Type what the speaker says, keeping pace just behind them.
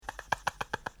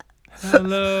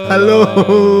Hello.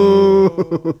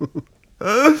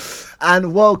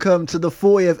 And welcome to the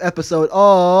 40th episode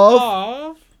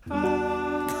of...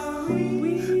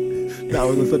 That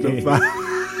was such a bad...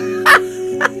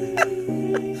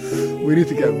 We need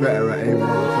to get better at aiming.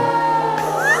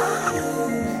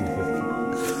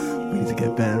 We need to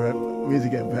get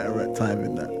better at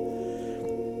timing that.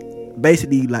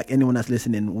 Basically, like anyone that's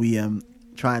listening, we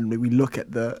look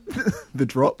at the the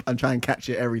drop and try and catch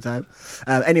it every time.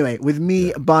 Anyway, with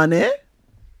me, Barney.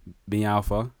 Me,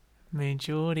 Alpha. Me,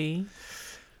 Geordie.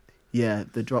 Yeah,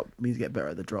 the drop. We need to get better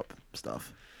at the drop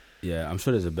stuff. Yeah, I'm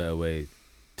sure there's a better way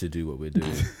to do what we're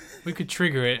doing. We could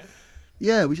trigger it.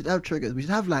 Yeah, we should have triggers. We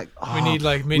should have like... we need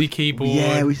like MIDI keyboard.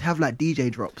 Yeah, we should have like DJ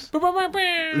drops.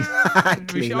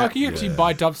 Exactly. You can actually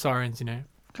buy dub sirens, you know.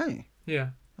 Okay. Yeah.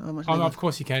 How much Of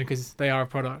course you can, because they are a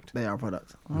product. They are a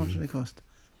product. How much do they cost?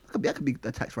 That could be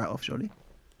a tax write-off, surely.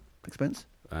 Expense?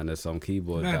 And there's some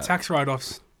keyboard. No, tax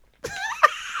write-offs.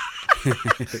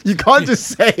 You can't just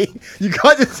say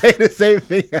the same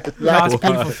thing. That's a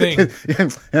beautiful thing.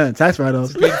 Yeah, tax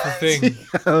write-offs. It's a beautiful thing. You know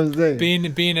what I'm saying?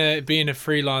 Being a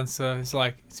freelancer,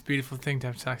 it's a beautiful thing to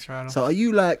have tax write-offs. So are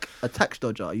you like a tax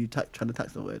dodger? Are you trying to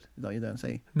tax the word? Is that what you're doing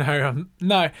saying?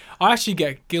 No. I actually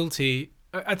get guilty.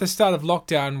 At the start of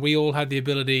lockdown, we all had the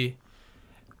ability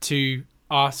to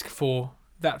ask for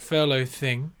that furlough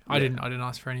thing. Yeah. I didn't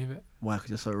ask for any of it. Why? Because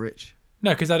you're so rich.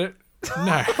 No, because I don't.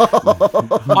 No.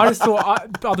 I just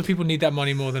thought other people need that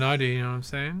money more than I do. You know what I'm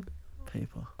saying?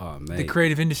 Paper. Oh, mate. The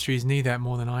creative industries need that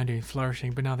more than I do,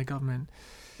 flourishing. But now the government,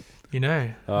 you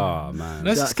know. Oh, man.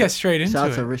 Let's just get straight into shout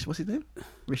it. out to Rishi. What's his name?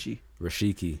 Rishi.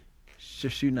 Rashiki.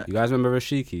 Shashunak. You guys remember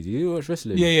Rashiki? Do you watch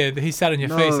wrestling? Yeah. He sat on your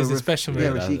face as a special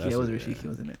Yeah, move. Rashiki. It was Rashiki,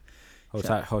 wasn't it? Hold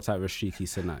tight Rashiki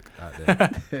Sunak out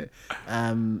there.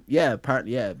 Yeah,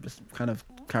 apparently, yeah. Just kind of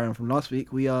carrying on from last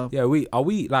week. We are. Yeah, we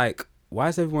like. Why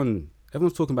is everyone's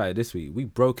talking about it this week? We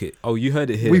broke it. Oh, you heard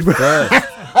it here first.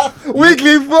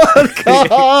 Weekly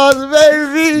podcast,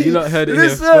 baby. You lot heard it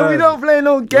Listen, here first. we don't play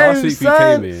no games, Last week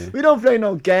son. we came here. We don't play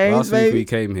no games, Last baby. week we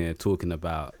came here talking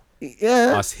about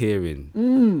us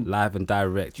hearing live and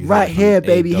direct. You right here,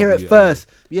 baby. Hear it AWL. first.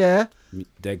 Yeah.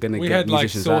 They're gonna We get had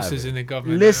musicians out of sources it. in the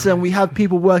government. Listen, we have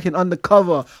people working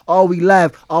undercover. Are we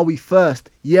live? Are we first?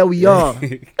 Yeah, we are.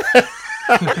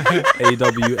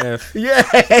 AWF. Yeah.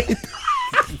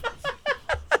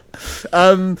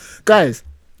 Guys,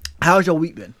 how's your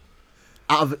week been?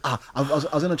 I was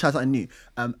gonna try something new.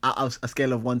 Out of a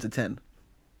scale of 1 to 10.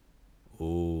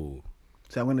 Oh.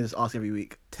 So I'm gonna just ask every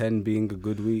week. 10 being a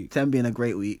good week. 10 being a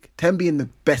great week. 10 being the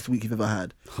best week you've ever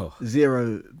had. Oh.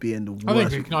 0 being the worst. I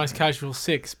think a nice casual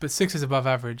 6, but 6 is above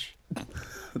average.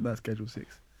 That's schedule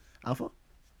 6. Alpha?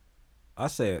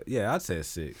 I'd say a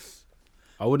 6.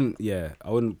 I wouldn't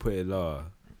put it lower.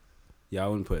 Yeah, I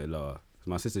wouldn't put it lower.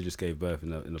 My sister just gave birth in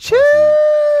the Cheers!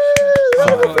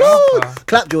 Alpha.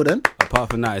 Clap, Jordan. Apart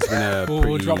from that, it's been a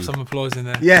We'll drop some applause in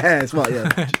there. Yeah, smart,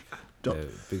 yeah. yeah,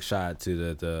 big shout out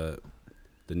to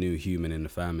the new human in the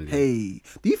family. Hey,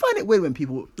 do you find it weird when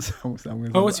people...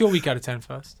 What's your week out of 10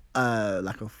 first?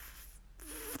 Like a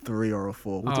 3 or a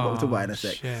 4. We'll talk about it in a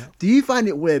sec. Shit. Do you find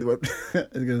it weird when...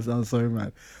 It's going to sound so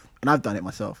mad. And I've done it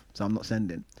myself, so I'm not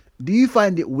sending. Do you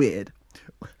find it weird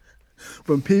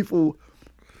when people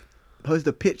post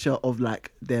a picture of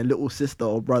like their little sister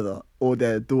or brother or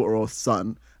their daughter or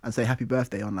son and say happy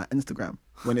birthday on like Instagram,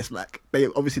 when it's like they're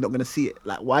obviously not going to see it?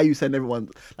 Like, why are you saying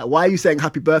why are you saying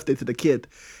happy birthday to the kid?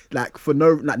 Like,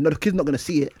 no, the kid's not going to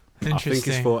see it.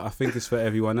 Interesting. I think it's for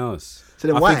everyone else. So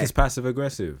then I why? think it's passive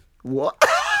aggressive. What?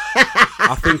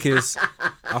 I think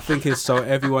it's so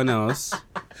everyone else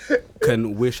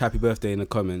can wish happy birthday in the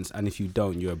comments, and if you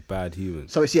don't, you're a bad human.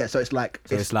 So it's like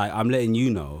I'm letting you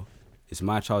know it's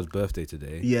my child's birthday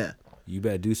today. Yeah. You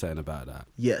better do something about that.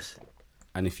 Yes.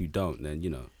 And if you don't, then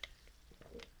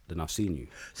then I've seen you.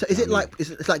 So is it like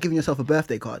it's like giving yourself a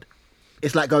birthday card?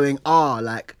 It's like going,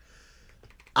 like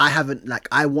I haven't, like,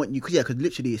 I want you, because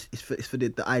literally it's for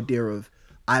the idea of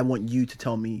I want you to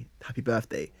tell me happy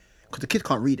birthday, because the kid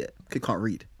can't read it. Kid can't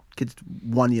read. Kid's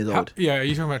 1 year old. Yeah,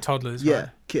 you're talking about toddlers, Yeah, right?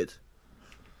 kids.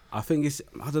 I think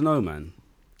I don't know, man.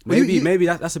 Well, Maybe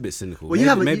that's a bit cynical.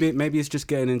 Well, maybe it's just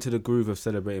getting into the groove of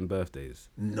celebrating birthdays.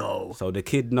 No. So the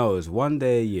kid knows one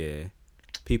day a year,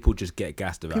 people just get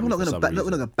gassed about. People me are not for going some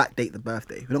to reason. backdate the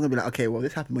birthday. We're not going to be like, okay, well,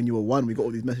 this happened when you were 1. We got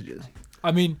all these messages.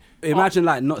 I mean, Imagine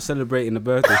like not celebrating a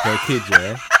birthday for a kid,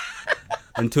 yeah,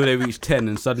 until they reach 10,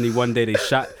 and suddenly one day they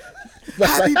shut.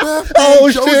 Happy birthday! Oh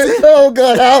shit! Oh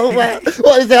god! Oh man!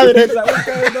 What is happening? Like, what's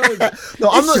going on? No,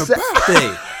 I'm It's not your saying.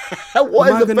 birthday. What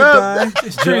Am is I the gonna birthday? die?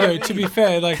 it's true though, to be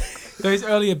fair, like, those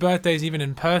earlier birthdays, even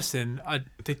in person,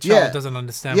 the child Yeah. doesn't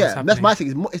understand what's Yeah, happening. that's my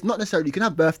thing. It's not necessarily you can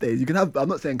have birthdays. You can have. I'm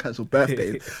not saying cancel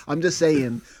birthdays. I'm just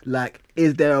saying, like,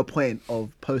 is there a point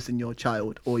of posting your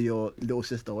child or your little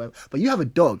sister or whatever? But you have a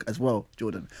dog as well,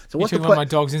 Jordan. So what's the talking about point? my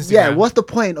dog's Instagram? Yeah, what's the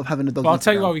point of having a dog? Well, I'll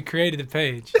tell you Instagram? why we created the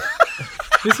page.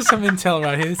 This is some intel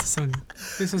right here.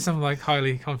 This is some like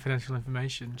highly confidential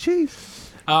information. Jeez.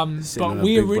 Sitting on But a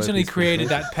we big boy originally piece of created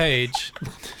paper. that page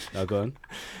Now go on.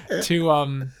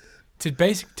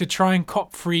 to try and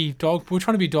cop free dog. We're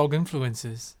trying to be dog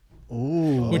influencers.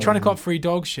 Ooh. We're trying to cop free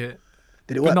dog shit,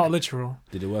 Did it but work? not literal.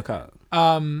 Did it work out?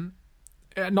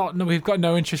 No, we've got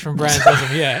no interest from brands as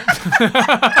of yet.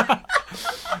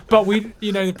 But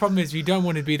the problem is we don't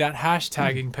want to be that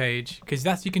hashtagging page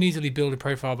because you can easily build a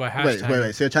profile by hashtagging.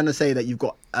 Wait. So you're trying to say that you've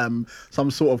got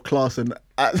some sort of class and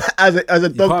as a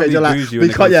dog can't page, be you're like, bougie we when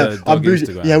it can't. comes Yeah, to I'm dog bougie.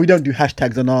 Instagram. Yeah, we don't do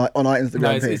hashtags on our Instagram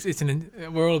No, page.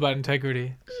 we're all about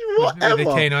integrity. With the Whatever.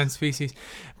 canine species.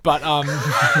 But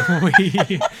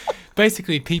we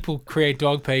basically people create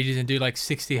dog pages and do like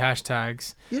 60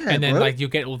 hashtags, Yeah, and then bro. like you'll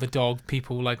get all the dog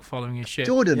people like following your shit.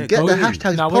 Jordan, Yeah, get go the in.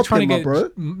 hashtags Now we're trying popping, to my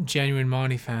get bro. genuine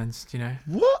Marnie fans,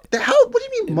 What the hell? What do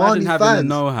you mean, Imagine Marnie having fans? the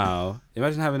know-how.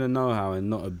 Imagine having the know-how and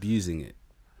not abusing it.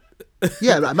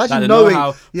 Yeah, like, imagine Like the knowing.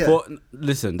 know-how. Yeah.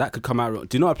 Listen, that could come out wrong.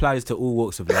 Do not apply this to all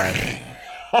walks of life.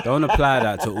 Don't apply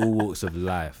that to all walks of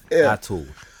life at all.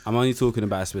 I'm only talking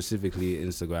about specifically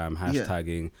Instagram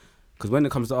hashtagging, because when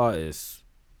it comes to artists,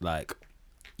 like,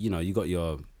 you got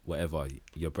your whatever,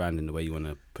 your brand and the way you want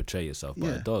to portray yourself. But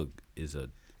Yeah. a dog is a.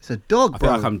 It's a dog, I bro.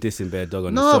 feel like I'm dissing Bear Dog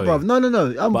on the No, sorry. bro. No.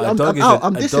 I'm But a I'm dog is out. a-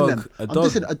 I'm a dissing dog- them. a I'm dog-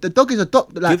 dissing. The dog is a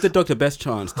dog. Like, Give the dog the best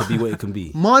chance to be what it can be.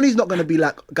 Marnie's not going to be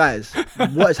like, guys,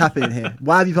 what is happening here?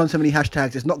 Why have you done so many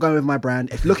hashtags? It's not going with my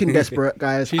brand. It's looking desperate,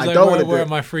 guys. She's I like, don't want to where do are it.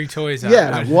 my free toys at? Yeah,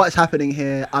 like, what's happening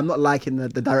here? I'm not liking the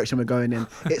direction we're going in.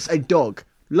 It's a dog.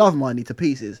 Love Marnie to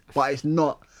pieces, but it's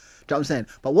not. Do you know what I'm saying?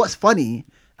 But what's funny,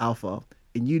 Alpha,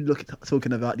 and you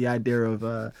talking about the idea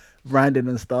of branding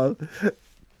and stuff.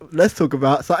 Let's talk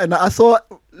about something that I saw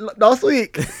last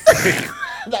week.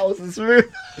 That was smooth.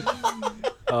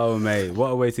 Oh, mate, what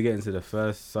a way to get into the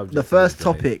first subject. The of first day.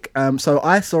 topic. So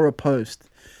I saw a post.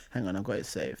 Hang on, I've got it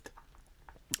saved.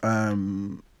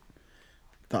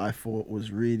 That I thought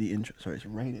was really interesting. Sorry, it's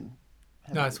raining.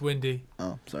 No, it's windy.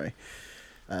 Oh, sorry.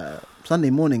 Sunday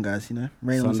morning, guys. Rain on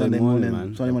Sunday Sunday morning, morning.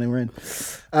 man. Sunday morning rain.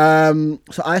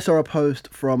 So I saw a post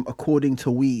from According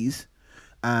to Wheeze,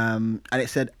 and it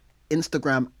said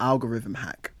Instagram algorithm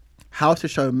hack: how to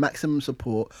show maximum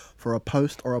support for a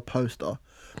post or a poster,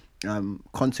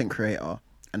 content creator,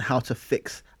 and how to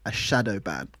fix a shadow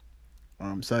ban.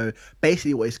 So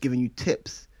basically, what it's giving you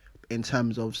tips in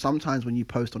terms of sometimes when you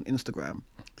post on Instagram,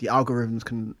 the algorithms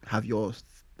can have your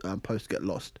post get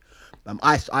lost.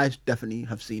 I definitely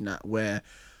have seen that where,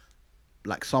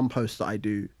 like, some posts that I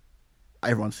do,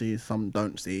 everyone sees, some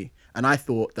don't see, and I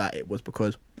thought that it was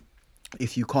because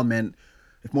if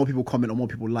more people comment or more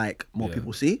people like, more Yeah.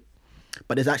 people see,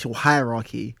 but there's actual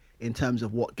hierarchy in terms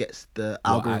of what gets the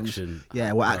What algorithms. action-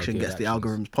 What are action good gets the actions.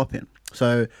 algorithms popping.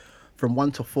 So from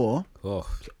 1 to 4, Oh,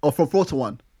 or from 4 to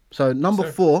 1. So number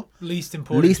So, 4, Least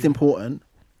important. least important,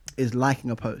 is liking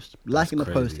a post. Liking a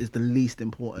post crazy. is the least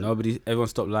important. everyone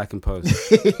stop liking posts.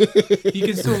 You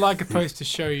can still like a post to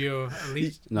show your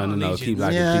No, allegiance. keep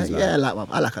liking. Yeah, please like. yeah,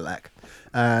 I like a like.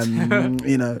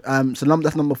 So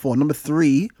that's number 4. Number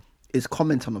 3 is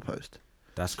comment on the post.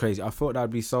 That's crazy. I thought that'd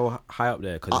be so high up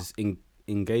there because it's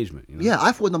engagement. Yeah,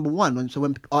 I thought number 1. So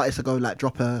when artists go like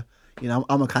drop a,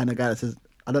 I'm a kind of guy that says,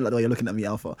 I don't like the way you're looking at me,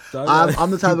 Alpha. Don't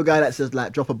I'm the type of guy that says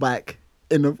like drop a bike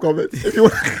in the comments if you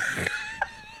want.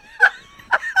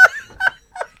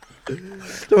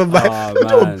 Drop a bike.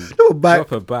 Oh, man. Drop a bike.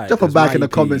 Drop a bike. Drop a 'cause bike in my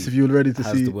the comments EP if you're ready to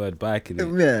has see. the word bike in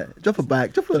it. Yeah, drop a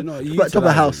bike. Drop Do you know what, you drop a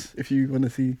utilise house if you want to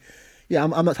see. Yeah,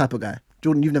 I'm that type of guy.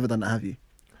 Jordan, you've never done that, have you?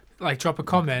 Like drop a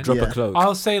comment. Drop Yeah. a cloak.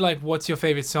 I'll say like, what's your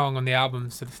favorite song on the album,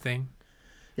 sort of thing,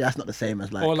 Yeah, that's not the same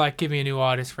as like. or like, give me a new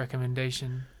artist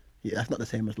recommendation. Yeah, that's not the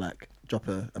same as like drop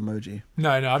a emoji. No,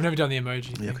 I've never done the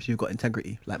emoji Yeah, thing. because you've got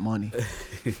integrity like Marnie.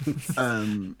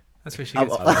 That's where she I've-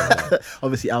 gets.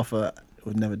 Obviously, Alpha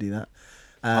would never do that.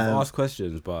 I've asked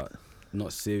questions, but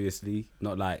not seriously.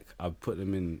 Not like I've put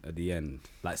them in at the end,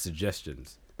 like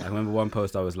suggestions. I remember one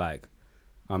post I was like,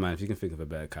 "Oh man, if you can think of a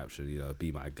better caption,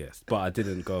 be my guest." But I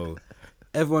didn't go.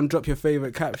 Everyone, drop your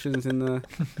favorite captions in the.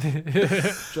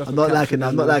 Drop I'm a not caption liking. in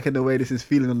I'm not the- liking the way this is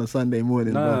feeling on a Sunday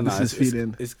morning. No, bro. This is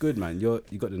feeling. It's good, man. You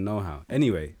got the know-how.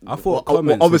 Anyway, I thought Well,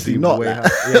 comments. would obviously be not, way like-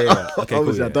 high- Yeah. Okay, Obviously,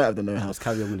 cool, I yeah. don't have the know-how. Let's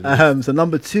carry on with the So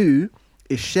number 2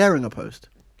 is sharing a post.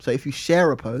 So if you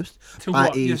share a post, To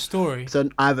what? i.e. Your story. So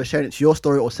either sharing it to your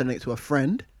story or sending it to a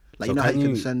friend, Like, So you know how can you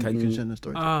you- can send can you can you- send a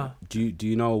story. Do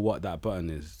you know what that button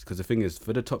is? Because the thing is,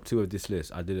 for the top 2 of this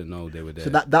list, I didn't know they were there. So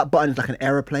that button is like an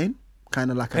aeroplane, kind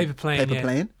of like Paper a plane, paper yeah.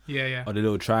 plane. Yeah. Or the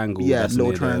little triangle. Yeah, that's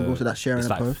little near triangle. So that's sharing it's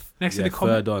a like post. Next to the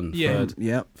comment. third on, Yeah.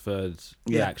 third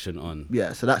Yeah. reaction on.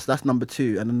 Yeah, so that's number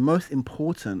 2, and then most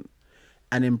important,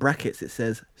 and in brackets it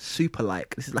says super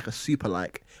like. This is like a super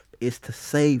like, is to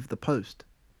save the post.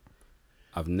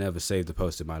 I've never saved a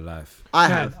post in my life. I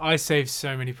Man, have. I saved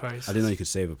so many posts. I didn't know you could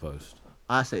save a post.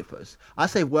 I save posts. I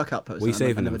save workout posts. What are you and I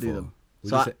saving never them do for? them.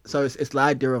 What do So you it's the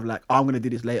idea of like, oh, I'm gonna do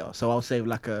this later. So I'll save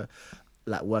like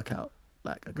workout,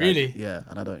 like a guide. Really? Yeah,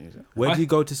 and I don't use it. Where do you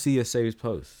go to see your saved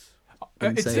posts?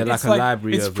 It's, Insane. Like a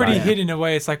library It's of, pretty like- hidden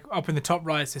away. It's like up in the top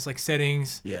right. It's like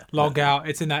settings, Yeah. log out.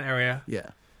 It's in that area. Yeah.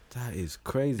 That is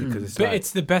crazy because it's But like,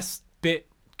 it's the best bit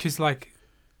because like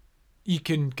you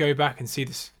can go back and see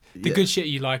the Yeah. good shit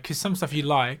you like, because some stuff you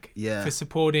like Yeah. for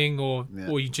supporting or Yeah.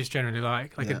 you just generally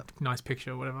like Yeah. a nice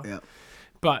picture or whatever. Yeah.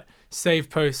 But save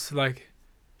posts, like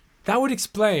that would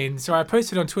explain. So I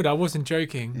posted on Twitter. I wasn't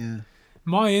joking. Yeah.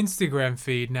 My Instagram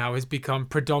feed now has become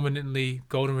predominantly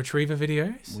golden retriever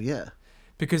videos Well, yeah.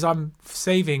 because I'm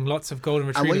saving lots of golden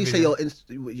retriever. And when you say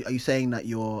videos. are you saying that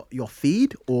your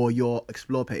feed or your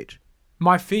explore page?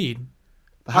 My feed,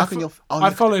 But how I can fo- your I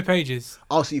follow pages.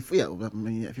 Oh, so yeah, well, I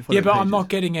mean, yeah, if you follow Yeah, but I'm pages. not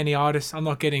getting any artists. I'm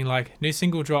not getting like new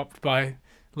single dropped by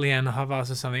Leanne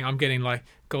Havas or something. I'm getting like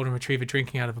golden retriever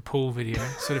drinking out of a pool video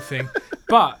sort of thing.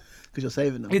 But because you're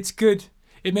saving them. it's good.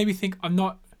 It made me think I'm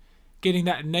not getting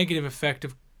that negative effect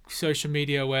of social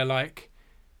media where like,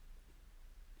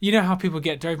 you know how people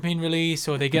get dopamine release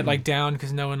or they get like down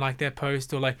because no one liked their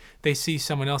post or like they see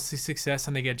someone else's success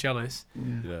and they get jealous.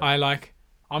 yeah.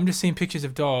 I'm just seeing pictures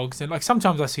of dogs and like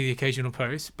sometimes I see the occasional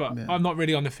post, but Yeah. I'm not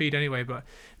really on the feed anyway. But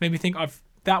made me think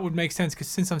that would make sense because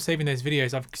since I'm saving those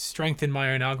videos, I've strengthened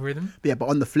my own algorithm. Yeah, but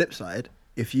on the flip side,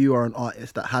 if you are an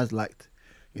artist that has liked,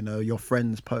 your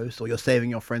friends' posts, or you're saving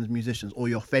your friends' musicians or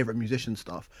your favorite musician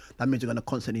stuff, that means you're going to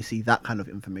constantly see that kind of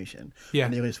information. Yeah.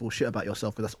 And you're going to feel shit about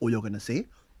yourself because that's all you're going to see. Do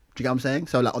you get what I'm saying?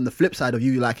 So like on the flip side of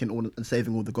you liking all and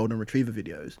saving all the golden retriever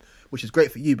videos, which is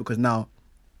great for you because now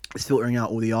it's filtering out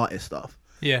all the artist stuff.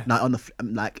 Yeah. Now on the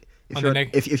like if On you're the neg-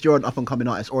 if you're an up and coming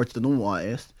artist or it's the normal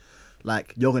artist,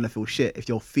 like you're gonna feel shit if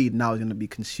your feed now is gonna be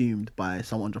consumed by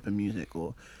someone dropping music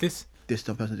or This this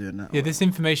type of person doing that. Yeah, or- this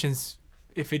information's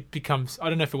if it becomes I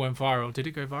don't know if it went viral. Did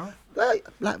it go viral?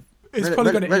 like It's rel-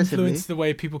 probably rel- going to relatively. influence the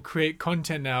way people create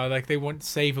content now. Like they want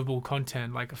savable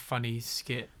content, like a funny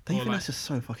skit. Don't you or think like, that's just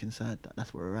so fucking sad that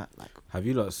that's where we're at? Like Have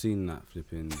you lot seen that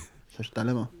flipping? social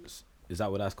dilemma. Is that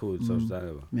what that's called? Social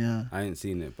dilemma. Yeah. I ain't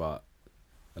seen it, but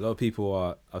a lot of people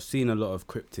are. I've seen a lot of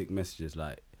cryptic messages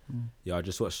like, "Yeah, I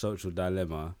just watched Social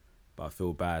Dilemma, but I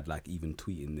feel bad like even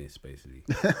tweeting this basically,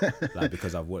 like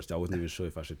because I've watched it, I wasn't even sure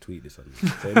if I should tweet this on."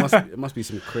 So it must be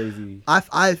some crazy. I've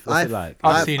What's it like?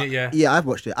 I've seen it, yeah. Yeah, I've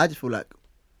watched it. I just feel like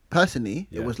personally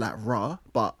Yeah. it was like raw,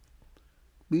 but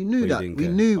we knew But you that didn't we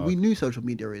care. knew Oh. we knew social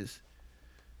media is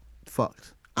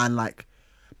fucked. And like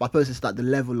by person it's like the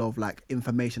level of like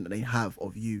information that they have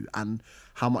of you and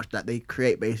how much that they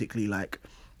create basically like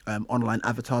online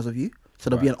avatars of you. So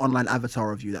there'll be an Right. online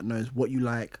avatar of you that knows what you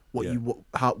like, Yeah.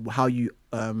 how you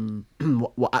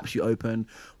what apps you open,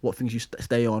 what things you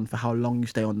stay on, for how long you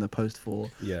stay on the post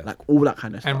for, Yeah. like all that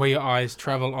kind of stuff. and where your eyes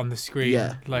travel on the screen.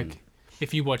 Yeah. Like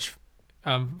if you watch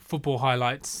football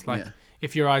highlights, like Yeah.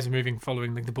 if your eyes are moving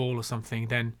following like the ball or something,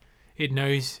 then it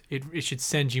knows it should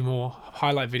send you more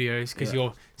highlight videos because Yeah.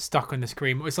 you're stuck on the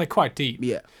screen. It's like quite deep.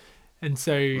 Yeah. And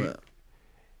so Yeah.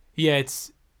 yeah,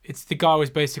 it's the guy was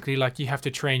basically like you have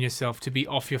to train yourself to be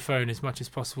off your phone as much as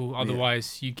possible,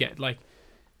 otherwise you get like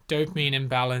dopamine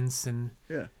imbalance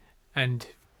Yeah. and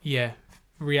yeah,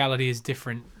 reality is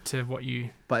different to what you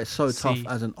But it's so tough see.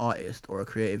 as an artist or a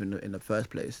creative in the first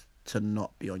place to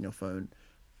not be on your phone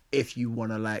if you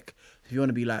want to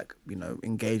be like,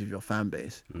 engaged with your fan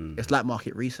base. It's like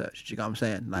market research. Do you get what I'm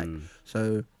saying? Like,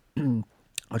 so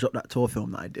I dropped that tour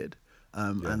film that I did.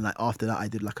 And like after that I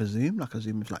did like a Zoom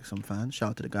with like some fans. Shout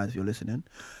out to the guys if you're listening.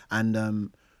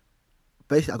 And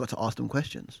basically I got to ask them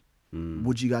questions.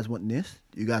 Would you guys want this?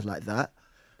 Do you guys like that?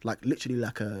 Like literally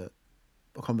like a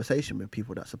conversation with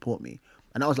people that support me.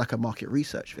 And that was like a market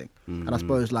research thing. And I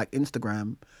suppose like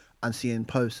Instagram and seeing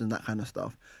posts and that kind of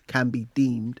stuff can be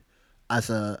deemed as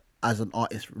an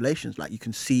artist relations. Like you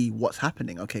can see what's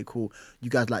happening. Okay, cool. You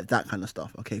guys like that kind of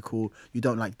stuff. Okay, cool. You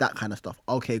don't like that kind of stuff.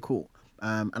 Okay, cool.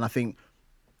 And I think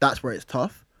that's where it's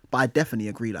tough. But I definitely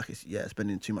agree. Like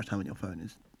spending too much time on your phone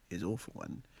is awful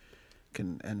and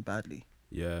can end badly.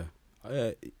 Yeah,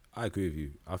 I agree with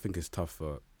you. I think it's tough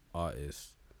for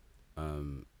artists.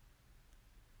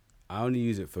 I only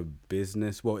use it for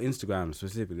business. Well, Instagram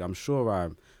specifically. I'm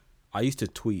sure I used to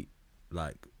tweet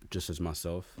like just as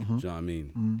myself. Do you know what I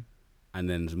mean? And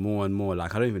then more and more,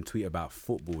 like I don't even tweet about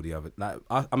football.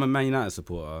 I'm a Man United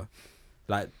supporter.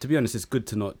 Like, to be honest, it's good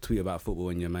to not tweet about football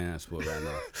when you're a Man United supporter right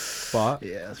now.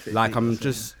 But like I'm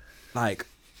just like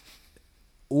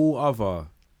all other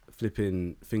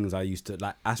flipping things I used to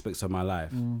like aspects of my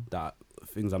life that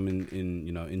things I'm in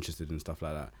you know, interested in, stuff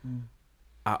like that.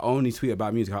 I only tweet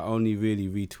about music. I only really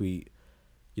retweet,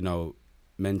 you know,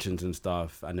 mentions and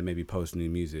stuff, and then maybe post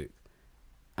new music.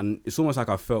 And it's almost like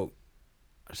I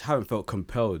just haven't felt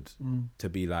compelled to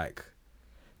be like,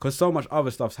 because so much other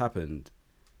stuff's happened,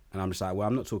 and I'm just like, well,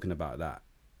 I'm not talking about that.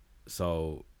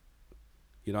 So,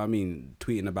 you know what I mean?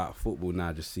 Tweeting about football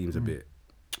now just seems a bit,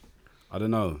 I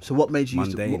don't know. So what made you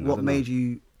mundane, what made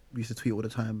you used to tweet all the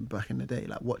time back in the day?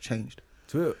 Like, what changed?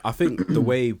 I think the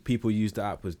way people used the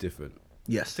app was different.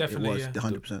 Yes, definitely, it was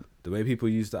 100%. The way people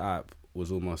used the app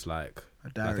was almost like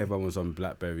everyone was on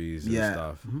Blackberries and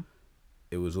stuff.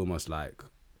 It was almost like,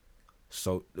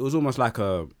 so it was almost like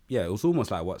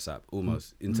WhatsApp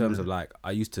almost in terms of like,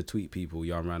 I used to tweet people,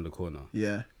 I'm around the corner.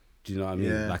 Yeah. Do you know what I mean?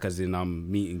 Yeah. Like, as in,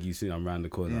 I'm meeting you soon, I'm around the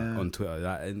corner on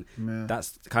Twitter.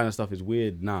 That's kind of stuff is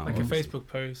weird now. Like obviously. A Facebook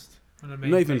post. Not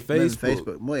even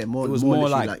Facebook. More, it was more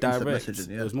like direct. Messaging,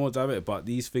 It was more direct, but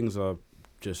these things are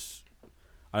just,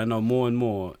 I don't know, more and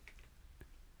more,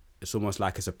 it's almost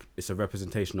like it's a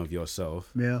representation of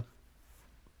yourself. Yeah.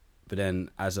 But then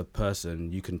as a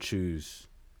person, you can choose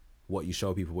what you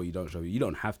show people, what you don't show people. You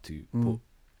don't have to put,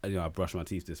 you know, I brushed my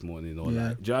teeth this morning, or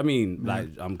like, do you know what I mean? Like,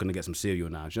 I'm going to get some cereal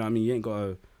now. Do you know what I mean? You ain't got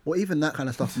to... Well, even that kind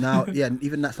of stuff now,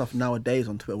 even that stuff nowadays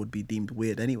on Twitter would be deemed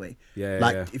weird anyway.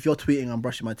 If you're tweeting, I'm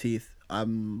brushing my teeth,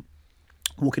 I'm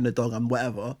walking the dog, I'm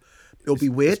whatever, it'll be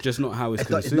weird. It's just not how it's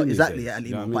consumed. It's not exactly it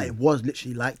anymore, but it was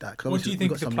literally like that. What do you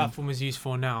think the platform is used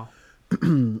for now?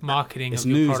 Marketing it's of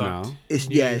your news product. Now. It's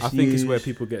news. It's I think it's where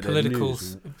people get political their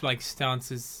news. like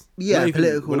stances. Yeah, even,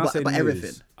 political, when I say but news,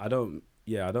 everything. I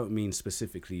don't mean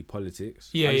specifically politics.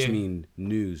 Yeah, I just mean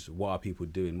news. What are people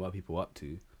doing? What are people up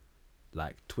to?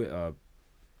 Like Twitter,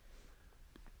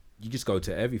 you just go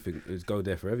to everything. Just go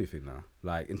there for everything now.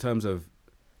 Like in terms of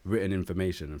written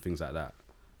information and things like that.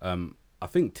 I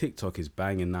think TikTok is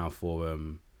banging now for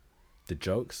the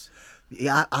jokes.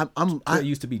 Yeah, It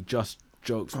used to be just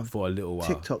jokes for a little while.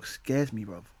 TikTok scares me,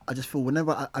 bro. I just feel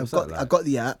whenever I got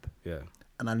the app,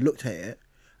 and I looked at it,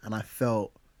 and I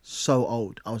felt so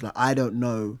old. I was like, I don't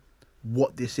know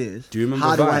what this is. Do you remember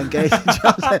how do I engage? Do you know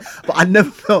what I'm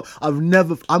saying?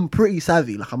 But I'm pretty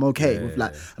savvy. Like, I'm okay with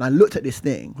like. And I looked at this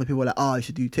thing where people were like, oh, you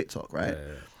should do TikTok, right?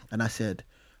 And I said,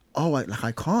 oh,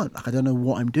 I can't. Like, I don't know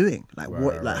what I'm doing. Like,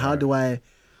 how do I?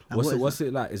 Like, what's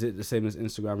it like? Is it the same as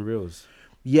Instagram Reels?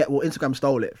 Yeah, well, Instagram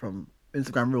stole it from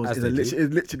Instagram Reels. It's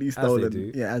literally stolen. As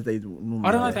they do. Yeah, as they do.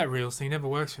 I don't like that Reels thing. It never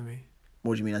works for me.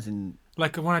 What do you mean, as in?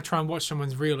 Like when I try and watch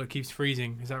someone's reel, it keeps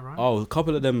freezing. Is that right? Oh, a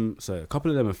couple of them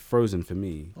are frozen for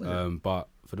me. But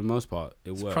for the most part,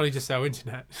 it works. Probably just our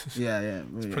internet. Yeah.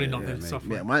 It's probably not the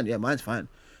software. Yeah, mine's fine.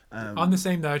 I'm the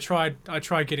same though. I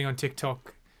tried getting on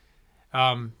TikTok,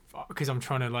 because I'm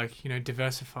trying to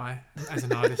diversify as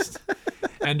an artist.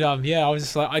 And I was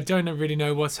just like, I don't really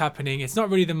know what's happening. It's not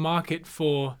really the market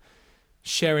for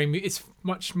sharing. It's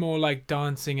much more like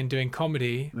dancing and doing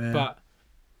comedy, but.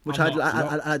 Which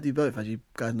I do both, as you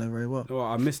guys know very well. Well,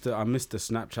 I missed the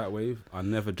Snapchat wave. I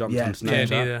never jumped on Snapchat.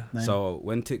 Yeah, neither. So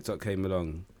when TikTok came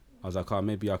along, I was like, oh,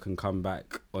 maybe I can come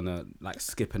back on a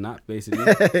skip an app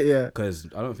basically. Yeah. Because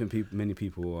I don't think many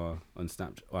people are on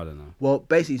Snapchat. I don't know. Well,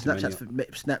 basically, Snapchat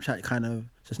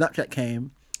Snapchat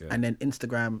came, and then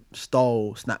Instagram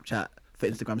stole Snapchat for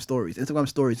Instagram Stories. Instagram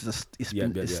Stories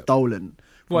is stolen.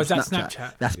 Well, is that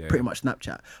Snapchat? That's pretty much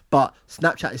Snapchat. But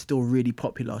Snapchat is still really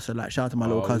popular. So shout out to my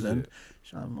little cousin.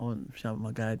 Shout out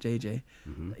my guy JJ.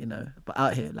 Mm-hmm. But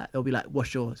out here, they'll be like,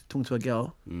 talking to a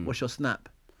girl, what's your Snap?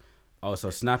 Oh, so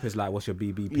Snap is like, what's your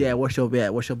BBP? Yeah, what's your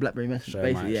BlackBerry message?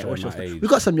 Basically, what's your age. We've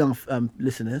got some young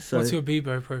listeners. So, what's your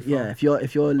Bebo profile? Yeah,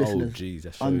 if you're listeners, oh geez,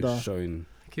 that's showing.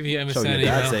 Give you MSN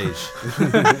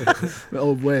age. We're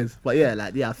old boys. But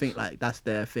I think that's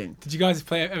their thing. Did you guys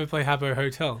ever play Habbo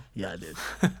Hotel? Yeah,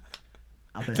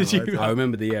 I did. Did you? I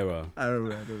remember the era. I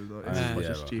remember.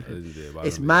 It's stupid.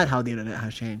 It's mad how the internet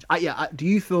has changed. Do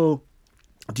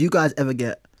you guys ever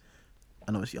get,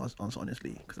 and obviously answer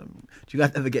honestly, do you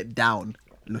guys ever get down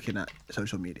looking at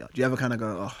social media? Do you ever kind of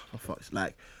go, oh fuck, it's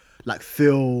like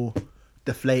feel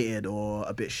deflated or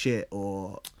a bit shit,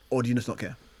 or do you just not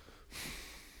care?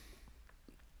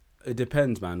 It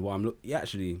depends, man.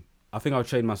 I think I've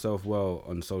trained myself well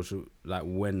on social,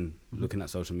 when looking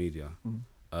at social media.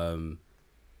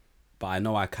 but I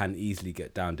know I can easily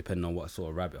get down depending on what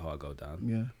sort of rabbit hole I go down.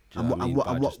 Yeah. Do you know what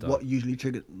I mean? What usually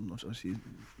triggers?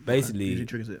 Basically, usually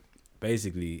triggers it.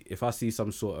 Basically, if I see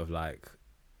some sort of like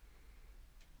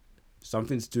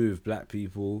something to do with black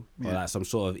people, or like some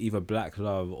sort of either black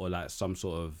love or like some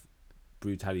sort of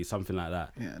brutality, something like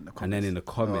that. Yeah. And then in the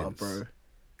comments, bro.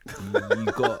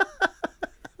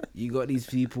 you got these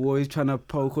people always trying to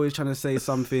poke, always trying to say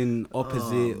something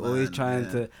opposite, always trying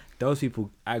to. Those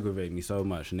people aggravate me so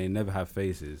much, and they never have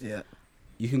faces. Yeah.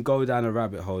 You can go down a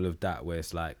rabbit hole of that where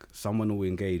it's like someone will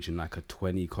engage in like a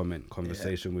 20 comment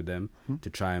conversation with them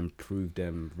to try and prove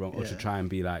them wrong, or to try and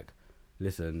be like,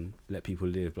 listen, let people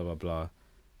live, blah blah blah,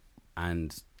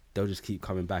 and they'll just keep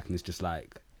coming back, and it's just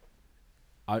like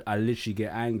I literally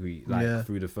get angry like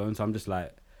through the phone. So I'm just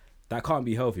like, that can't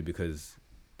be healthy, because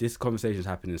this conversation is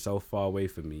happening so far away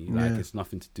from me. Like it's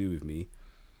nothing to do with me.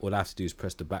 All I have to do is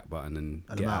press the back button and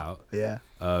get out. Yeah.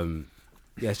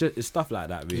 Yeah, it's stuff like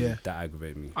that really that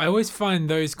aggravate me. I always find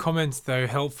those comments though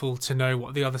helpful to know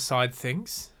what the other side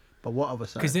thinks. But what other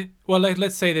side? Because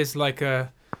let's say there's like I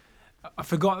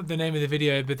forgot the name of the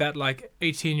video, but that like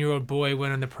 18-year-old boy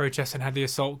went on the protest and had the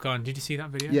assault gun. Did you see that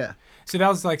video? Yeah. So that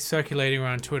was like circulating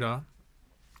around Twitter.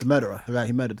 The murderer, right?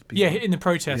 He murdered the people. Yeah, in the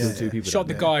protest, two people shot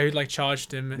the guy who like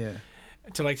charged him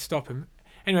to like stop him.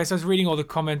 Anyway, so I was reading all the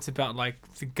comments about like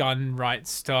the gun rights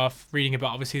stuff, reading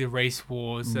about obviously the race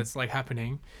wars that's like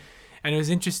happening, and it was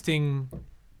interesting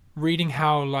reading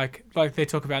how like they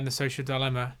talk about in The Social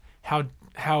Dilemma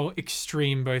how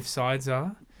extreme both sides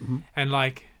are, and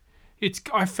like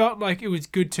I felt like it was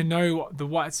good to know what the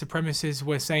white supremacists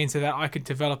were saying, so that I could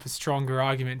develop a stronger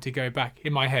argument to go back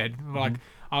in my head, like.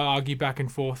 I'll argue back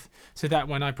and forth, so that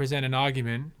when I present an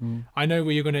argument, I know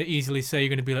where you're going to easily say, you're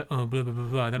going to be like, oh, blah, blah, blah,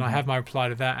 blah. Then I have my reply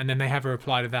to that, and then they have a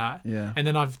reply to that. Yeah. And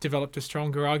then I've developed a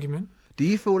stronger argument. Do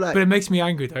you feel like... But it makes me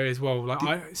angry, though, as well. Like,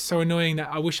 it's so annoying that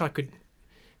I wish I could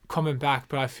comment back,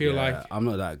 but I feel like... I'm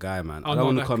not that guy, man. I don't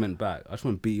want to comment back. I just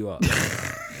want to beat you up.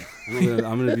 I'm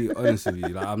gonna be honest with you.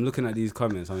 Like, I'm looking at these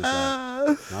comments, I'm just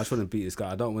like, I just want to beat this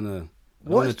guy. I don't want to... I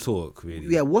want to talk,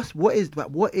 really. Yeah, what is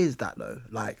that though?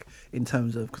 Like, in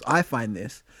terms of, because I find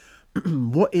this,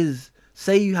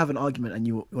 say you have an argument and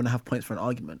you want to have points for an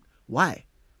argument. Why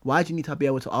do you need to be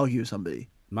able to argue with somebody?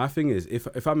 My thing is,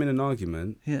 if I'm in an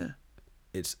argument,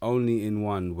 it's only in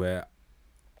one where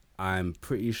I'm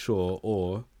pretty sure,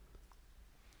 or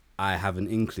I have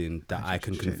an inkling that I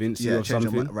can convince you of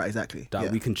something. Right, exactly.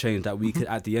 That we can change, that we can,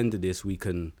 at the end of this, we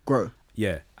can grow.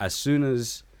 Yeah, as soon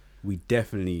as we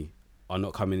definitely are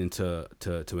not coming into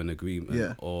to an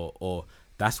agreement, or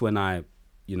that's when I,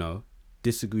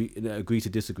 agree to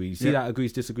disagree. You see that agree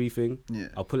to disagree thing? Yeah.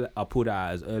 I'll pull that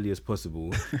out as early as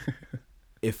possible.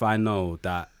 If I know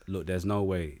that, look, there's no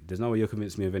way you're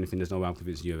convincing me of anything. There's no way I'm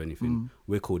convincing you of anything.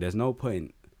 We're cool. There's no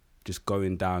point just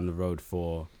going down the road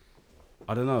for,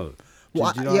 I don't know.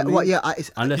 Well, do you know what I mean?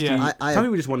 Unless some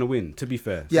people just want to win. To be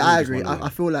fair, yeah, I agree. I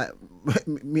feel like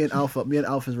me and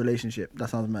Alpha's relationship. That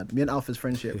sounds mad. Me and Alpha's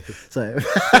friendship. So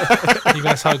you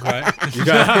guys hug, right?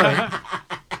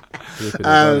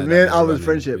 Me and Alpha's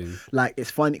friendship. Like,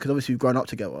 it's funny because obviously we've grown up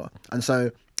together, and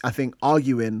so I think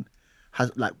arguing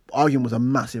was a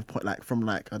massive point. Like from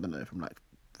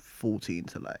 14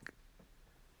 to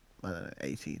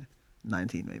 18,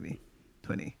 19, maybe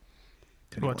 20.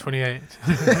 21. What, 28?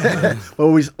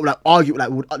 Well, we argue. There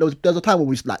was a time when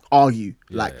we argue,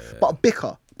 but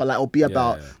bicker, or be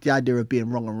about the idea of being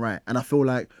wrong and right. And I feel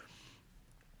like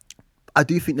I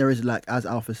do think there is, as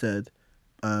Alpha said,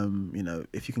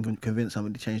 if you can convince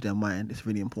somebody to change their mind, it's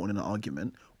really important in an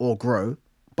argument or grow.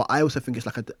 But I also think it's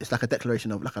like a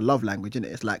declaration of a love language, isn't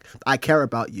it? It's like, I care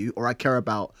about you, or I care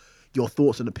about your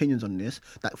thoughts and opinions on this.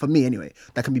 That, for me anyway,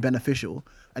 that can be beneficial.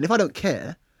 And if I don't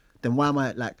care, then why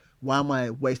am I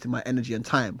wasting my energy and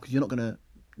time? Because you're not gonna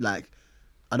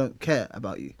I don't care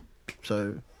about you.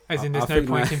 So as in, there's no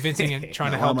point convincing and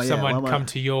trying to help someone come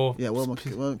to your. Yeah, well, I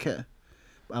don't care.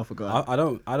 Alpha guy. I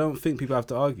don't think people have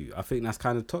to argue. I think that's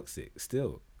kind of toxic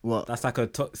still. What? That's like a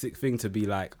toxic thing to be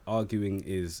like. Arguing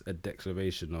is a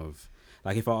declaration of,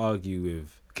 if I argue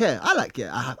with care. I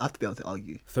have to be able to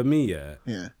argue. For me,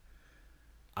 yeah.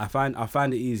 I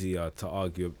find it easier to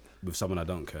argue with someone I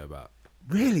don't care about.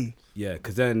 Really? Yeah,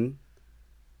 because then,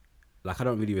 I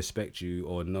don't really respect you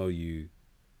or know you.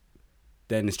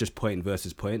 Then it's just point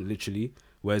versus point, literally.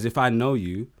 Whereas if I know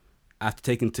you, I have to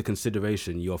take into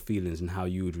consideration your feelings and how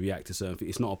you would react to certain things.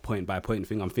 It's not a point by point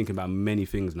thing. I'm thinking about many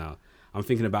things now. I'm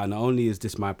thinking about, not only is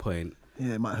this my point.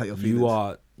 Yeah, it might hurt your feelings. You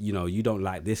are, you don't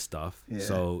like this stuff. Yeah.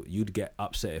 So you'd get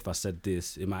upset if I said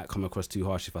this. It might come across too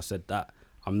harsh if I said that.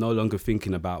 I'm no longer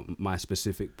thinking about my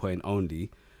specific point only.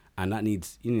 and that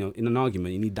needs, in an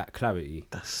argument, you need that clarity.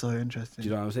 That's so interesting. Do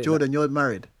you know what I'm saying? Jordan, you're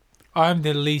married. I'm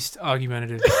the least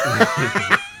argumentative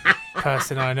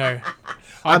person I know.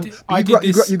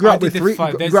 You grew up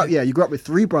with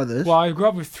three brothers. Well, I grew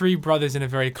up with three brothers in a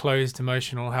very closed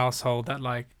emotional household that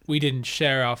like we didn't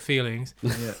share our feelings.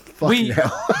 Yeah, fucking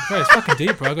hell. No, it's fucking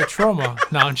deep, bro. I got trauma.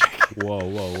 No, I'm joking.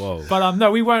 Whoa. But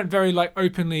no, we weren't very like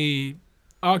openly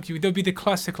argue. There'll be the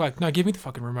classic like, no, give me the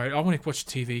fucking remote. I want to watch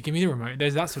TV. Give me the remote.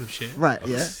 There's that sort of shit. Right.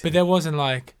 Yeah. But there wasn't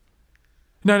like,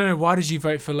 no. Why did you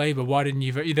vote for Labour? Why didn't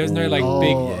you vote? There's no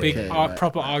like big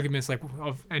proper arguments like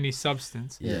of any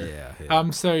substance. Yeah.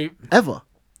 So ever.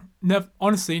 Never,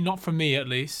 honestly, not for me at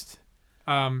least.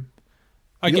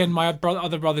 Again, my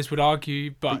other brothers would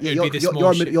argue, but it'd be this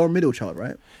small shit. You're a middle child,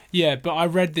 right? Yeah, but I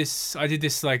did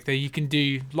this like you can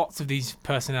do lots of these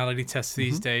personality tests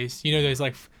these days. You know, there's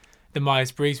like the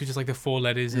Myers-Briggs, which is like the 4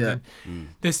 letters, and then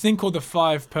there's this thing called the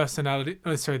 5 personality.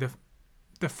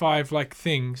 The 5 like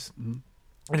things, and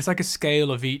it's like a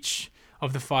scale of each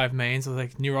of the 5 mains,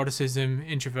 like neuroticism,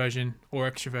 introversion, or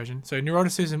extroversion. So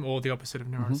neuroticism or the opposite of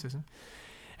neuroticism,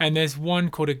 and there's one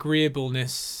called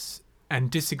agreeableness and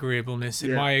disagreeableness.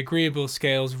 And my agreeable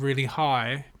scale's really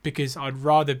high because I'd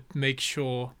rather make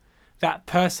sure that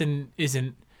person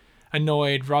isn't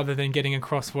annoyed rather than getting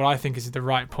across what I think is the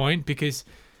right point. Because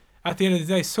at the end of the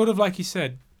day, sort of like you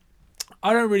said,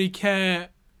 I don't really care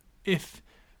if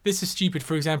this is stupid.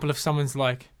 For example, if someone's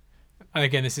like, and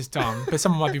again, this is dumb, but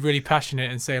someone might be really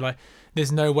passionate and say like,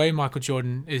 there's no way Michael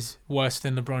Jordan is worse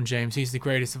than LeBron James. He's the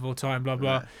greatest of all time, blah,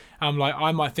 blah. Right. I'm like,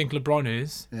 I might think LeBron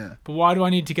is, but why do I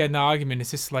need to get in an argument?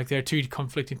 It's just like they're two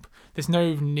conflicting. There's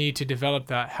no need to develop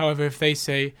that. However, if they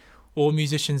say all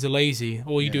musicians are lazy,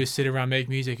 all you do is sit around, make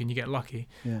music, and you get lucky.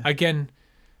 Again,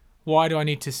 why do I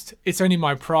need to... It's only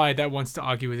my pride that wants to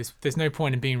argue with this. There's no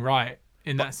point in being right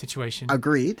in that situation.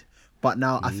 Agreed. But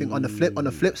now I think on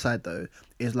the flip side though,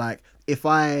 is like if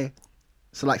I...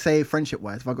 So like say friendship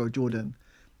wise, if I go, Jordan,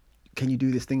 can you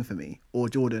do this thing for me? Or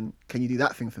Jordan, can you do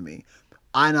that thing for me?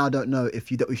 I now don't know if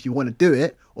you want to do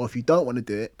it or if you don't want to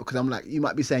do it, because I'm like, you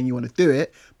might be saying you want to do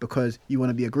it because you want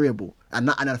to be agreeable. And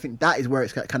I think that is where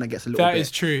it kind of gets a little bit... That is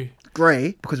true.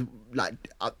 Grey, because like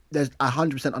there's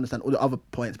 100% understand all the other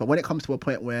points, but when it comes to a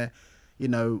point where,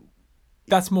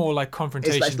 that's more like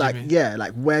confrontation. It's like,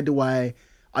 like where do I...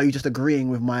 Are you just agreeing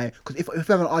with my... Because if we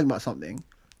have an argument about something,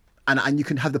 and you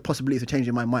can have the possibility of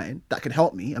changing my mind, that could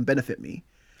help me and benefit me.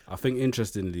 I think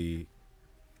interestingly,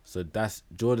 so that's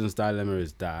Jordan's dilemma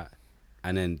is that,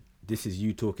 and then this is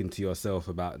you talking to yourself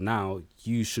about now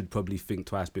you should probably think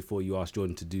twice before you ask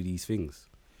Jordan to do these things.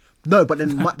 No, but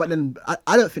then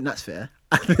I don't think that's fair.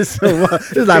 This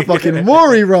is like fucking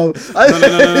Maury, bro. No. Okay.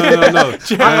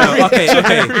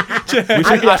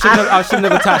 I should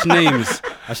never touch names.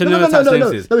 I should never touch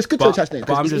names. No, it's good to attach names.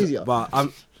 But it's easier. But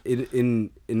I'm in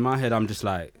my head. I'm just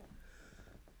like,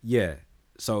 yeah.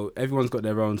 So everyone's got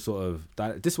their own sort of...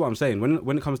 This is what I'm saying.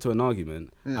 When it comes to an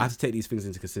argument, I have to take these things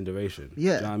into consideration.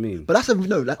 Yeah. Do you know what I mean? But that's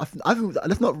I think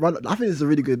let's not run... I think it's a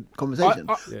really good conversation.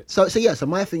 So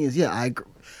my thing is, I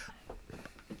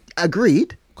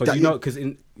agreed. Go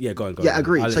on. Yeah,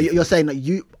 agreed. So you're saying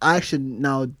that I should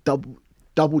now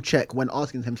double check when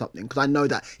asking him something, because I know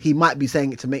that he might be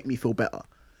saying it to make me feel better.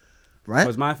 Right?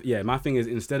 Because my thing is,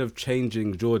 instead of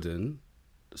changing Jordan,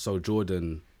 so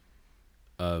Jordan...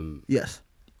 yes.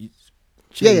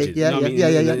 Changes,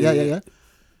 yeah.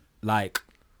 Like,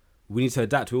 we need to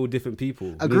adapt. We're all different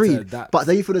people. Agreed. But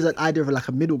then you feel there's an idea of like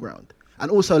a middle ground,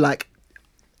 and also like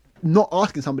not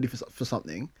asking somebody for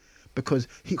something because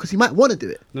he might want to do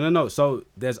it. No. So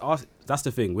that's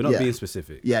the thing. We're not being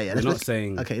specific. Yeah. We're not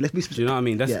saying. Okay, let's be specific. Do you know what I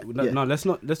mean? No, let's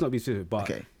not be specific.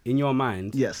 But in your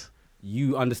mind, yes,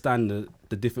 you understand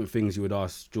the different things you would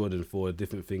ask Jordan for,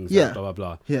 different things. Like blah blah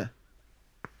blah. Yeah.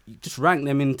 You just rank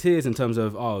them in tiers in terms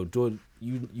of, Jordan,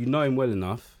 you know him well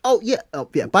enough. Oh yeah.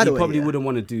 By the way, he probably wouldn't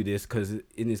want to do this because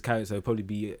in his character it'd probably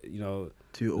be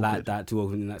too like that, too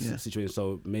awkward in that situation.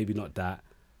 So maybe not that,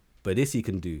 but this he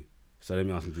can do. So let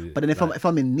me ask him to do it. But then if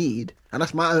I'm in need, and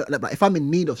that's my like, if I'm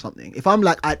in need of something, if I'm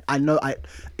like I know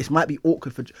it might be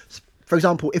awkward for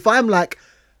example, if I'm like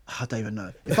I don't even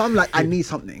know, if I'm like I need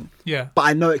something, but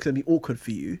I know it's gonna be awkward for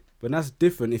you. But that's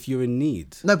different if you're in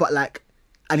need. No, but like.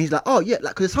 And he's like, oh yeah,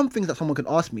 like, because there's some things that someone can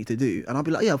ask me to do, and I'll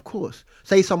be like, yeah, of course.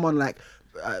 Say someone like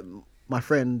my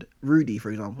friend Rudy,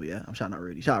 for example, I'm shouting out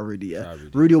Rudy. Shout out Rudy, yeah.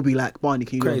 Rudy will be like, Barney,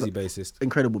 can you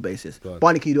incredible bassist.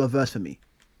 Barney, can you do a verse for me,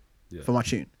 for my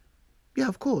tune? Yeah,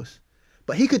 of course.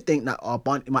 But he could think that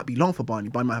Barney, it might be long for Barney.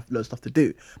 Barney might have loads of stuff to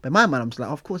do. But in my mind, I'm just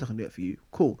like, of course I can do it for you.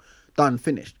 Cool, done,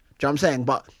 finished. Do you know what I'm saying?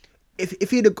 But if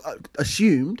he'd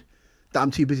assumed that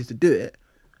I'm too busy to do it,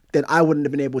 then I wouldn't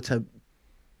have been able to. Do you know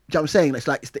what I'm saying? It's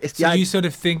like it's the So you sort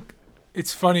of think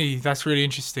it's funny. That's really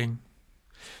interesting.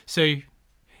 So,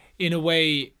 in a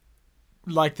way,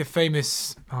 like the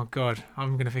famous, oh God,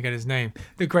 I'm going to forget his name,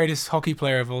 the greatest hockey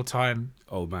player of all time.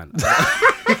 Oh man.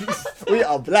 we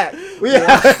are black. We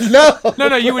are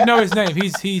No, you would know his name.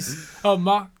 He's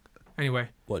Mark. Anyway,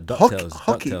 What DuckTales?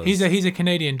 Hockey. DuckTales. he's a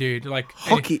Canadian dude. Like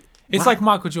hockey. It's like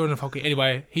Michael Jordan of hockey.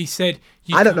 Anyway, he said,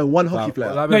 I don't know one hockey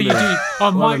player. No, you do. Oh,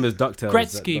 One of Mike them is DuckTales.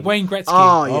 Gretzky, Wayne Gretzky.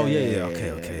 Oh, Oh yeah. yeah.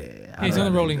 Okay. Yeah, he's on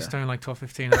the Rolling Stone like 12,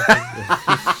 15. I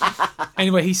think.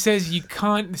 Anyway, he says you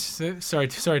can't. Sorry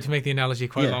to make the analogy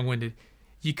quite long-winded.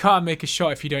 You can't make a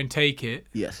shot if you don't take it.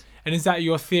 Yes. And is that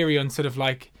your theory on sort of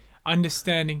like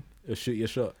understanding? Shoot your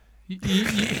shot.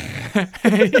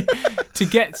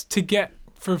 To get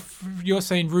for you're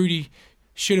saying Rudy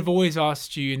should have always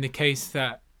asked you in the case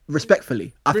that.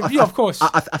 Respectfully, Of course.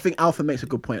 I think Alpha makes a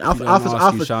good point. Alpha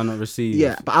you shall not receive.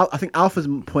 Yeah, but I think Alpha's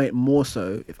point more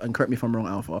so, and correct me if I'm wrong,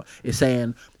 Alpha, is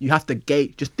saying you have to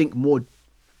just think more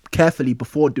carefully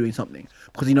before doing something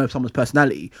because you know someone's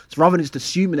personality. So rather than just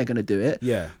assuming they're going to do it,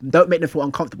 don't make them feel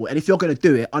uncomfortable. And if you're going to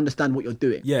do it, understand what you're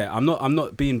doing. Yeah, I'm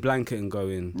not being blanket and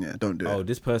going. Yeah, don't do it. Oh,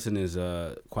 this person is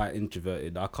quite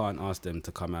introverted. I can't ask them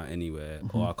to come out anywhere,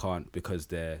 or I can't because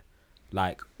they're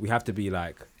like. We have to be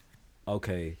like,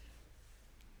 okay.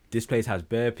 This place has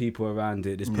bare people around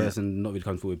it. This person not really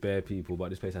comfortable with bare people, but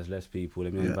this place has less people.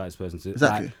 Let me invite this person to.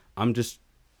 Exactly. Like, I'm just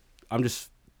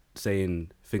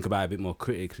saying, think about it a bit more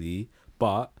critically.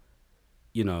 But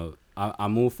you know,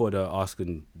 I'm all for the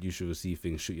asking you should receive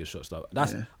things, shoot your shot stuff.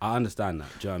 I understand that.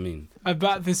 Do you know what I mean?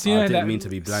 About this, I didn't mean to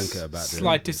be blanket about this.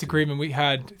 Slight disagreement we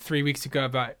had 3 weeks ago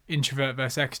about introvert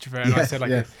versus extrovert. And I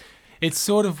said it's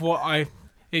sort of what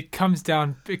it comes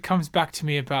back to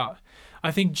me about.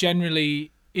 I think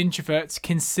generally introverts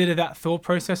consider that thought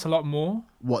process a lot more.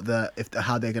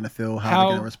 How they're going to feel, how they're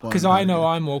going to respond. Because I know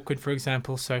I'm awkward, for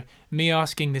example. So me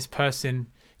asking this person,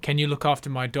 "Can you look after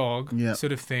my dog?"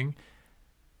 sort of thing.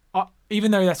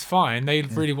 Even though that's fine, they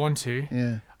really want to.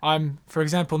 Yeah. For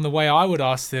example, in the way I would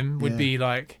ask them would be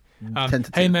like,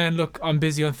 "Hey man, look, I'm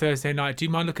busy on Thursday night. Do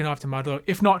you mind looking after my dog?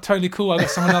 If not, totally cool. I've got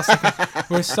someone else."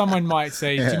 Whereas someone might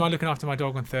say, "Do you mind looking after my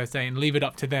dog on Thursday?" and leave it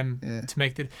up to them to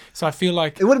make the. So I feel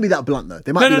like it wouldn't be that blunt though.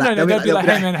 They might they'll be like,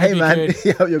 "Hey man, hope you're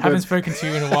good. You're Haven't good. spoken to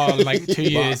you in a while, in like 2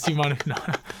 years. Do you mind?"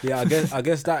 Yeah, I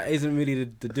guess that isn't really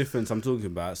the difference I'm talking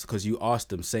about. It's because you asked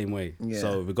them same way. Yeah.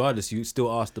 So regardless, you still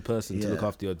ask the person to look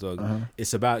after your dog.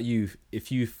 It's about you.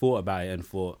 If you thought about it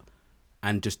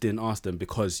and just didn't ask them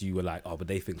because you were like, oh, but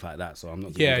they think like that, so I'm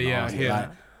not going to ask them. Like,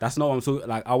 that's not what I'm talking.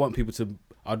 Like, I want people to.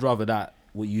 I'd rather that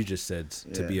what you just said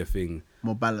to be a thing.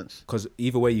 More balance. Because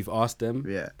either way, you've asked them.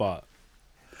 Yeah. But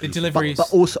the deliveries.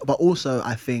 But also,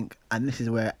 I think, and this is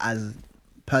where, as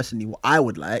personally, what I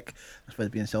would like, I suppose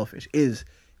being selfish, is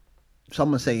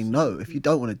someone saying no. If you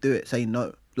don't want to do it, say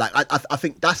no. Like I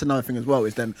think that's another thing as well,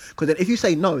 is then because then if you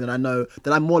say no, then I know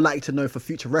that I'm more likely to know for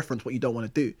future reference what you don't want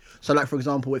to do. So like for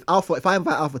example, if I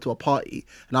invite Alpha to a party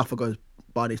and Alpha goes,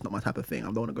 "Barney, it's not my type of thing. I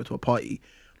don't want to go to a party."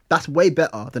 That's way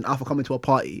better than Alpha coming to a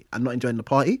party and not enjoying the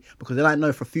party, because then I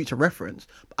know for future reference.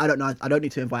 But I don't know. I don't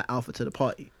need to invite Alpha to the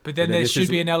party. But then there should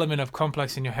be an element of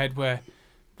complex in your head where,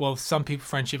 well, some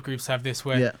friendship groups have this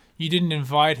where you didn't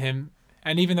invite him,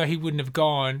 and even though he wouldn't have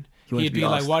gone, he'd be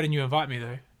like, "Why didn't you invite me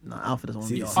though?" No, Alpha doesn't want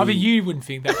to be asked. I mean, you wouldn't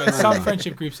think that, but some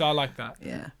friendship groups are like that.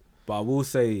 Yeah. But I will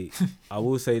say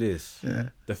this. Yeah.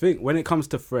 The thing, when it comes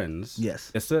to friends,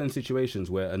 yes, there's certain situations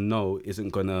where a no isn't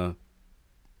gonna,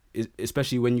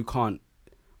 especially when you can't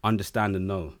understand a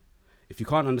no. If you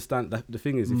can't understand, the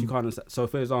thing is, if you can't understand. So,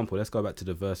 for example, let's go back to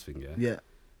the verse thing. Yeah.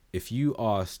 If you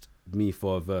asked me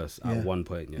for a verse at one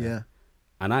point,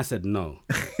 and I said no.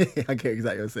 I get exactly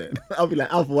what you're saying. I'll be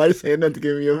like, Alpha, why are you saying no to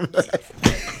give me a verse?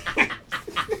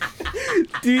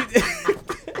 Dude,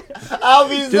 I'll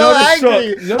be so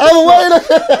angry.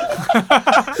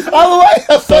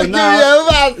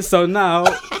 So now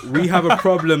we have a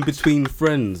problem between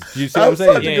friends. Do you see what I'm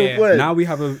saying? Yeah. Now we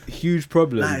have a huge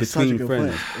problem between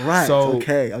friends. Point. Right. So,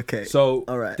 okay. So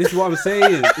all right. This is what I'm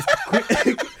saying.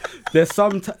 There's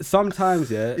sometimes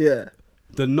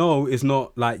the no is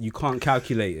not like you can't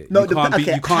calculate it. No,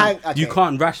 you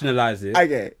can't rationalize it.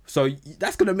 Okay. So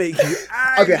that's gonna make you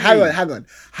angry. Okay, hang on.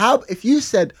 How if you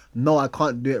said no, I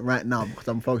can't do it right now because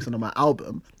I'm focusing on my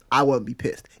album, I won't be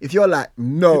pissed. If you're like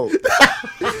no,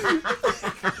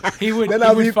 he would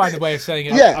find a way of saying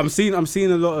it. Yeah. I'm seeing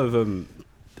a lot of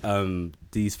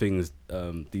these things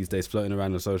these days floating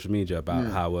around on social media about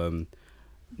how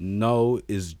no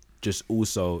is just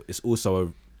also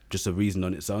just a reason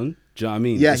on its own. Do you know what I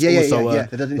mean? Yeah, it's also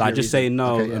Like just saying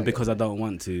no, and because I don't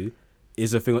want to,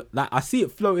 is a thing. Like I see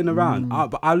it floating around,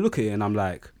 but I look at it and I'm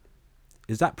like,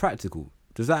 is that practical?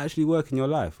 Does that actually work in your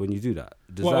life when you do that?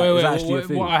 Is that actually a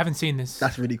thing? I haven't seen this.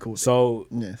 That's really cool. So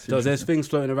there's things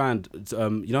floating around.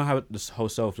 You know how this whole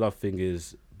self-love thing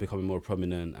is becoming more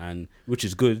prominent, and which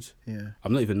is good. Yeah.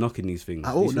 I'm not even knocking these things.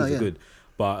 These things are good.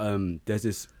 But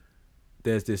there's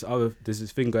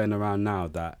this thing going around now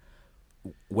that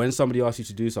when somebody asks you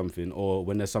to do something, or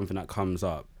when there's something that comes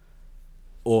up,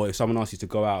 or if someone asks you to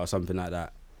go out or something like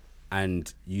that,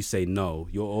 and you say no,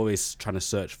 you're always trying to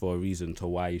search for a reason to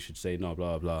why you should say no,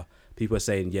 blah, blah, blah. People are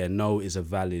saying, yeah, no is a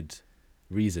valid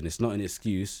reason. It's not an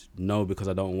excuse. No, because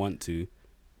I don't want to,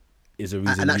 is a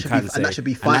reason you can say. And that should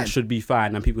be fine. And that should be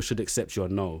fine, and people should accept your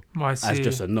no as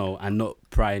just a no and not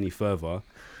pry any further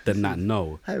than that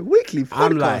no. Hey, weekly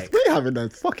podcast. I'm like, we're having a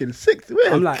fucking six.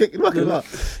 We're I'm like, kicking it's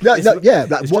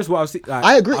just what I was like,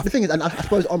 I agree. The thing is, and I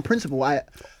suppose on principle,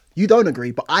 you don't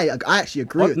agree, but I actually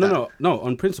agree with that. No.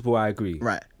 On principle, I agree.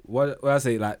 Right. What I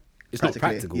say, like, it's not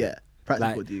practical. Yeah.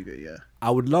 Practical, like, do you agree? Yeah.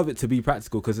 I would love it to be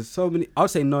practical because there's so many. I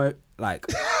would say no, like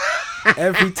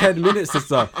every 10 minutes or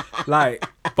so. Like,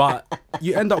 but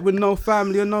you end up with no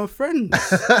family or no friends.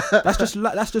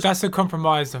 That's a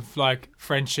compromise of like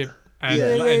friendship and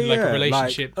like a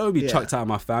relationship. Like, I would be chucked out of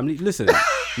my family. Listen,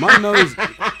 my nose.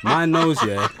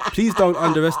 Yeah. Please don't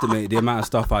underestimate the amount of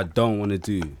stuff I don't want to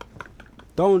do.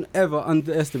 Don't ever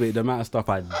underestimate the amount of stuff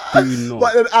I do not.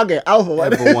 But okay, Alpha.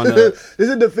 Ever wanna this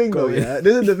is the thing, though. Yeah,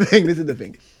 this is the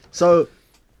thing. So,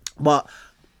 but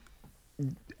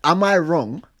am I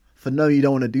wrong for knowing you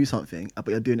don't want to do something, but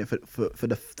you're doing it for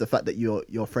the fact that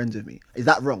you're friends with me? Is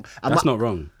that wrong? That's not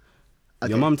wrong. Okay.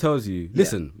 Your mum tells you.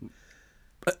 Listen,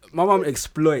 my mum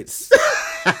exploits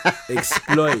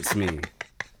me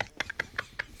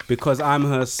because I'm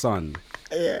her son.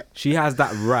 Yeah. She has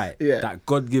that right, that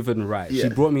God-given right. Yeah. She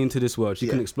brought me into this world. She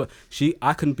can explore.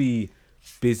 I can be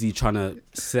busy trying to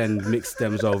send mixed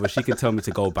stems over. She can tell me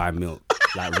to go buy milk,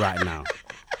 like right now.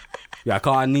 Yeah,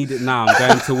 I need it now. I'm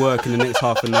going to work in the next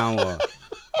half an hour.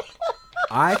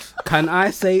 Can I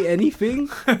say anything?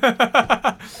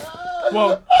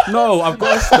 Well, no, I've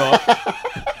got to stop.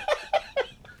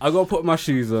 I've got to put my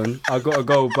shoes on. I've got to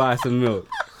go buy some milk.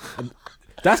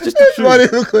 That's just the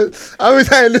truth. I was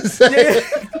trying to say. Yeah.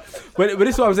 But this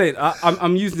is what I'm saying.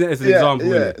 I'm using it as an example.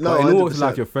 Yeah. No, but in all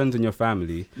life, your friends and your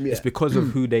family, it's because of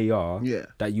who they are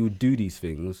that you do these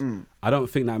things. I don't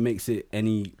think that makes it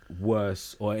any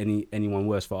worse or anyone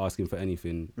worse for asking for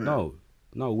anything. No,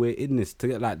 we're in this to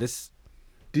get like this.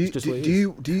 Do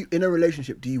you in a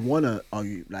relationship? Do you want to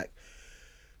argue like?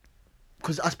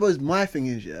 Because I suppose my thing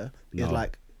is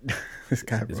like this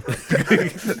guy, bro,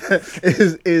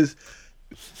 is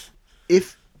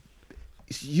if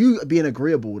you being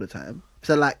agreeable all the time,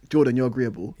 so like Jordan, you're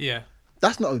agreeable. Yeah.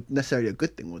 That's not necessarily a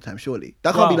good thing all the time, surely.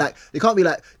 That can't be like, it can't be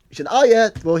like, oh yeah,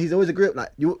 well he's always agreeable.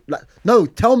 Like you, like no,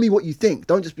 tell me what you think.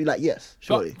 Don't just be like yes,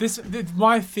 surely. But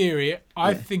my theory.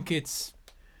 I think it's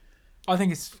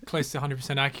close to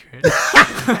 100% accurate.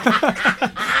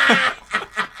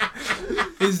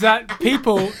 Is that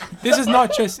people? This is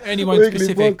not just anyone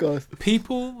specific. Podcast.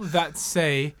 People that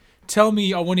say, "Tell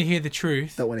me, I want to hear the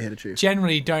truth." Don't want to hear the truth.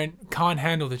 Generally, can't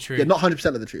handle the truth. Yeah, not 100%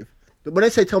 of the truth. But when they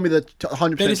say, "Tell me the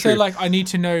 100%," they just say like, "I need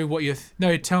to know what you're."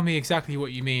 No, tell me exactly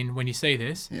what you mean when you say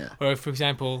this. Yeah. Or for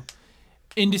example,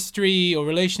 industry or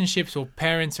relationships or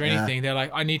parents or anything, they're like,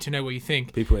 "I need to know what you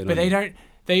think." But they don't.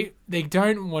 They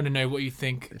don't want to know what you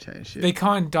think. They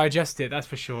can't digest it. That's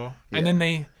for sure. Yeah. And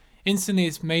then instantly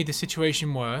it's made the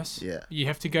situation worse. Yeah. You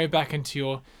have to go back into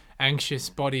your anxious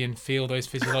body and feel those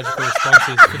physiological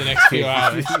responses for the next few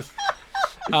hours.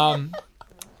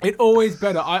 It always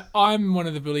better. I'm one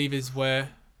of the believers where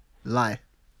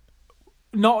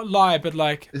not lie, but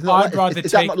like I'd rather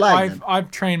take.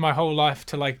 I've trained my whole life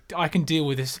to like I can deal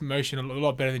with this emotion a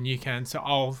lot better than you can, so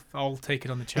I'll take it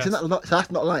on the chest. So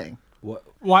that's not lying. What?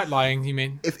 White lying? You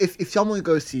mean? If someone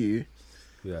goes to you,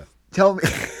 tell me.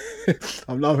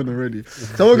 I'm laughing already.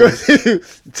 Someone goes to you,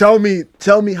 tell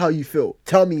me how you feel.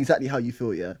 Tell me exactly how you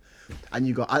feel, yeah. And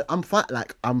you go, I'm fine.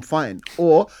 Like I'm fine,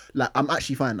 or like I'm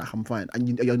actually fine. Like I'm fine,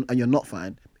 and you're not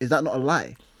fine. Is that not a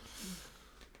lie?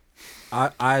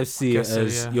 I see it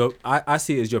as I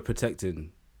see it as you're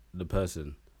protecting the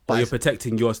person, or you're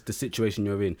protecting the situation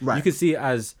you're in. Right. You can see it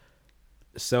as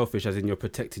selfish, as in you're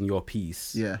protecting your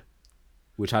peace. Yeah.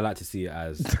 Which I like to see it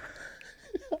as.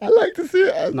 I like to see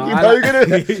it as. No, you're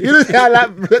gonna say I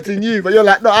like protecting you, but you're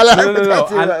like, no, I like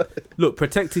protecting you. Look,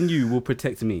 protecting you will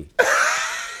protect me.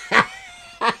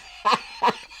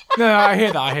 No, I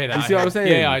hear that. You see what I'm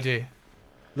saying? Yeah, I do.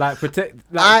 Like protect.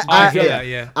 Like, I hear that.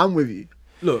 Yeah, I'm with you.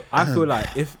 Look, I feel like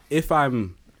if I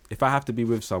have to be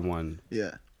with someone,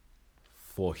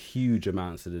 for huge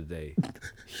amounts of the day,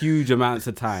 huge amounts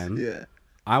of time. Yeah.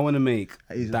 I want to make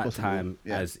Easy that as possible. time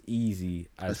Yeah. as easy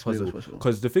as smooth as possible. possible.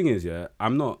 Because the thing is, yeah,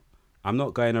 I'm not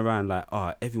going around like,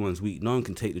 oh, everyone's weak. No one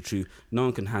can take the truth. No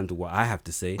one can handle what I have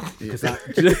to say. Because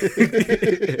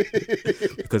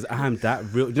because I'm that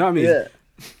real. Do you know what I mean? Yeah.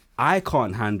 I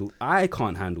can't handle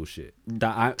shit.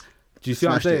 Do you see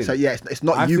what I'm Smashed saying? it. So yeah, it's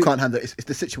not I you think- can't handle it. It's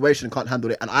the situation can't handle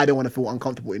it, and I don't want to feel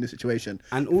uncomfortable in the situation.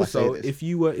 And if I say also, this. if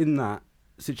you were in that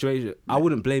situation, I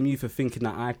wouldn't blame you for thinking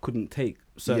that I couldn't take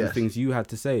certain Yes. things you had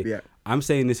to say. Yeah. I'm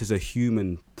saying this is a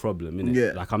human problem, innit?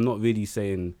 Yeah. Like, I'm not really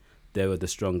saying there are the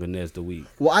strong and there's the weak.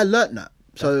 Well, I learnt that.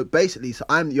 So basically,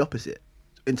 I'm the opposite.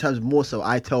 In terms of more so,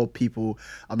 I tell people,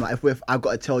 I'm like, I've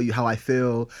got to tell you how I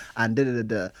feel, and da da da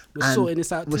da. We're sorting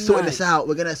this out We're sorting tonight. this out.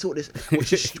 We're gonna sort this,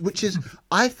 which is,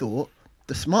 I thought,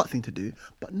 the smart thing to do.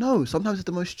 But no, sometimes it's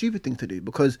the most stupid thing to do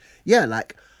because yeah,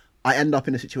 like I end up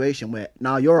in a situation where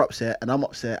now you're upset and I'm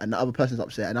upset and the other person's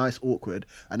upset and now it's awkward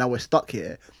and now we're stuck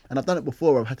here. And I've done it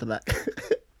before. Where I've had to like,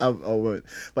 I won't,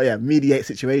 but yeah, mediate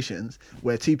situations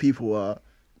where two people are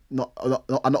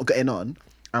not getting on,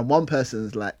 and one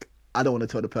person's like, I don't want to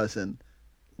tell the person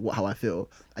how I feel,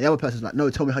 and the other person's like, no,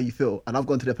 tell me how you feel, and I've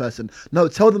gone to the person, no,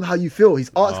 tell them how you feel.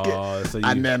 He's asking, So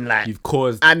and then like you've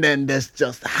caused. and then there's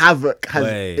just havoc has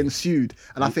Wait. ensued,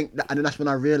 and I think and then that's when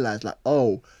I realized like,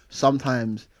 oh,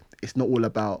 sometimes it's not all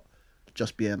about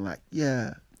just being like,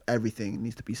 yeah, everything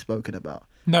needs to be spoken about.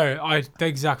 No, I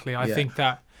Yeah. think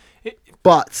that.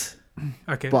 But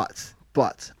Okay.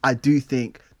 but I do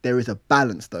think there is a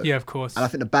balance though. Yeah, of course. And I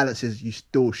think the balance is you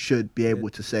still should be able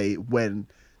to say when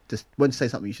to say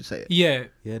something, you should say it. Yeah.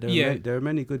 Yeah, Yeah. there are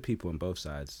many good people on both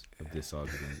sides of this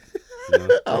argument. You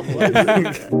know?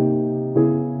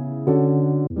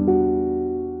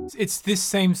 It's this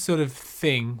same sort of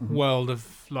thing, Mm-hmm. world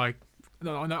of like,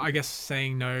 no, I guess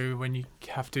saying no when you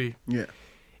have to. Yeah.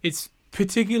 It's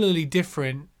particularly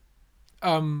different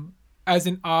as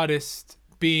an artist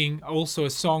being also a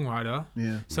songwriter.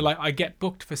 Yeah. So like I get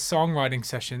booked for songwriting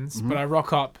sessions, but I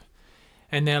rock up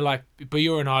and they're like, but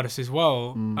you're an artist as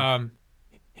well.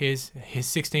 Here's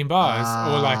 16 bars,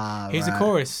 or like here's a right.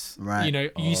 chorus. Right. You know,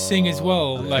 you sing as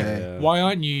well. Like, okay. why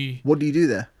aren't you? What do you do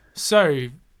there? So,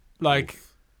 like,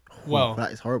 well,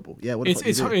 That is horrible. Yeah. What the fuck do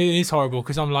you do? it is horrible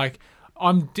because I'm like,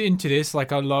 I'm into this.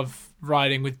 Like, I love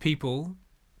writing with people.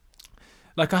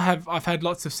 Like I've had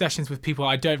lots of sessions with people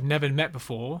I've never met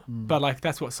before, but like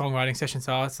that's what songwriting sessions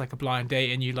are. It's like a blind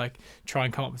date, and you like try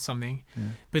and come up with something.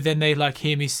 But then they like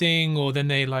hear me sing, or then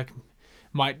they like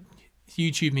might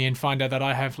YouTube me and find out that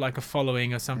I have like a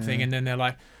following or something, and then they're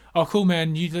like, "Oh, cool,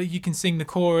 man, you can sing the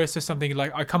chorus or something."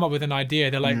 Like I come up with an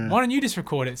idea, they're like, "Why don't you just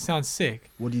record it? It sounds sick."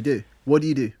 What do you do? What do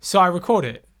you do? So I record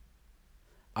it.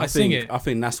 I sing it. I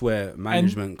think that's where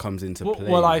management comes into play.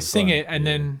 Well, I as sing well. it, and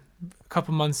then a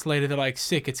couple months later, they're like,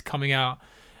 "Sick, it's coming out,"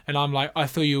 and I'm like, "I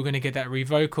thought you were gonna get that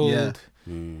revocaled."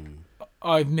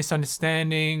 I'm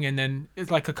misunderstanding, and then it's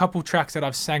like a couple tracks that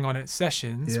I've sang on at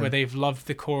sessions where they've loved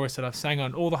the chorus that I've sang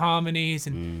on, all the harmonies,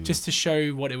 and just to show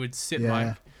what it would sit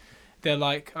like. They're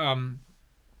like,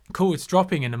 "Cool, it's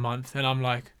dropping in a month," and I'm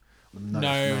like,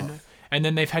 "No." And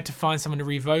then they've had to find someone to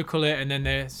revocal it, and then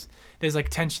there's like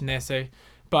tension there. So,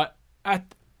 but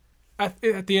at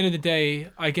the end of the day,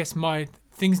 I guess my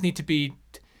things need to be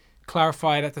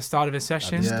clarified at the start of a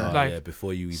session.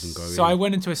 Before you even go in. So I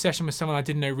went into a session with someone I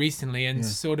didn't know recently and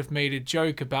sort of made a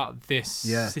joke about this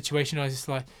situation. I was just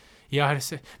like, yeah, I had to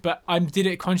say, but I did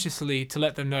it consciously to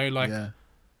let them know, like,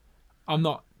 I'm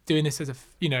not doing this as a,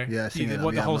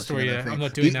 what the whole story is. I'm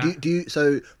not doing that. Do you,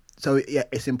 so yeah,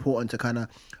 it's important to kind of,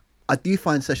 I do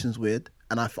find sessions weird,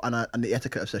 and the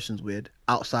etiquette of sessions weird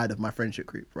outside of my friendship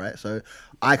group, right? So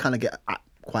I kind of get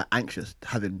quite anxious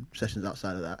having sessions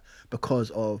outside of that because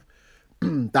of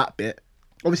that bit.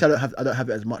 Obviously, I don't have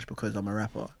it as much because I'm a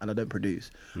rapper and I don't produce.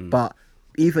 But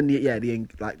even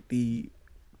the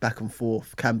back and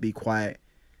forth can be quite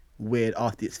weird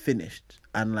after it's finished,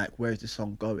 and like, where is this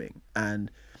song going?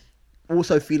 And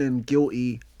also feeling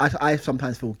guilty. I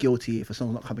sometimes feel guilty if a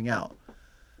song's not coming out.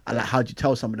 And like, how do you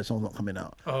tell somebody the song's not coming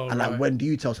out? And like, when do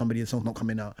you tell somebody the song's not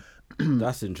coming out?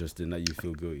 That's interesting that you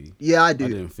feel guilty. Yeah, I do. I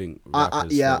didn't think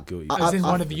rappers felt guilty. As in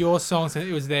one of your songs, and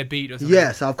it was their beat or something?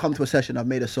 Yeah, so I've come to a session, I've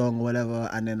made a song or whatever,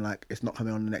 and then like, it's not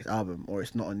coming on the next album, or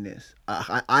it's not on this.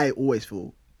 I always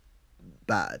feel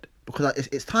bad because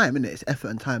it's time, isn't it? It's effort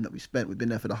and time that we've been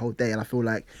there for the whole day, and I feel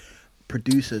like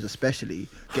producers especially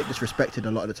get disrespected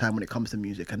a lot of the time when it comes to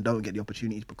music and don't get the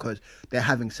opportunities because they're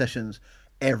having sessions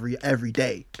every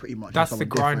day pretty much. That's the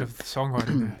grind of the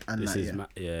songwriting. And This like,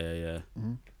 is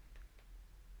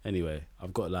Anyway,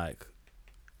 I've got like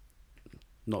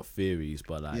not theories,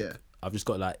 but like I've just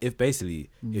got like,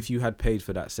 if you had paid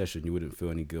for that session, you wouldn't feel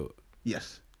any guilt.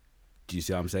 Yes. Do you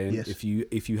see what I'm saying? Yes. If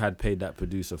you had paid that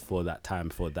producer for that time,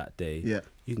 for that day, Yeah.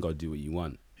 you can go do what you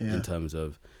want. Yeah. In terms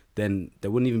of, then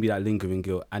there wouldn't even be that lingering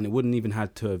guilt, and it wouldn't even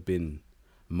have to have been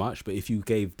much. But if you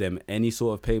gave them any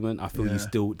sort of payment, I feel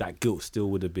that guilt still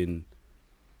would have been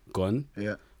gone.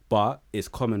 Yeah. But it's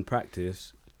common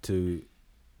practice to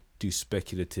do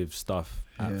speculative stuff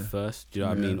at first. Do you know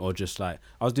what I mean? Or just like,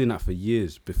 I was doing that for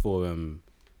years before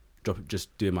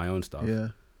just doing my own stuff. Yeah.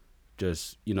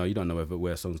 Just, you know, you don't know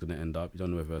where a song's gonna end up. You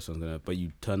don't know whether a song's gonna, but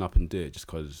you turn up and do it just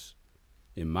because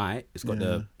it might. It's got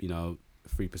the, you know,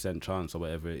 3% chance or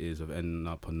whatever it is of ending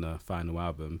up on the final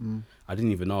album. I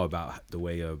didn't even know about the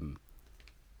way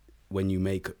when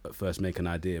you first make an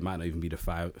idea, it might not even be the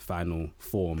final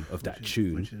form of that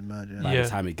tune. Which is mad, By the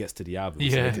time it gets to the album,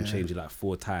 so they can change it like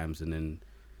 4 times, and then,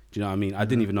 do you know what I mean? I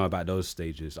didn't even know about those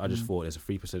stages. I just thought there's a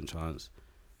 3% chance.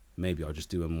 Maybe I'll just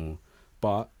do them all.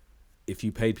 But if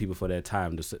you paid people for their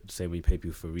time, the same way you pay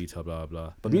people for retail, blah, blah,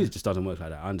 blah. But music just doesn't work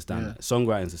like that. I understand that.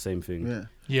 Songwriting's the same thing. Yeah.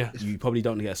 Yeah. You probably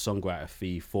don't get a songwriter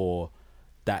fee for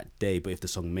that day, but if the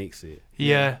song makes it,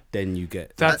 then you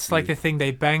get... That's like the thing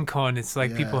they bank on. It's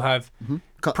like people have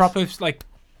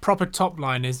proper top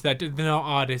liners that they're not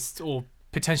artists or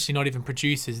potentially not even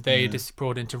producers. They just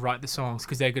brought in to write the songs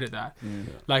because they're good at that.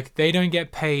 Like, they don't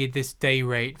get paid this day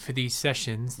rate for these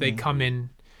sessions. They come in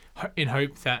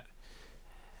hope that,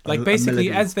 like,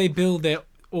 basically as they build their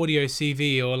audio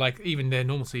CV or like even their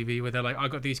normal CV, where they're like, I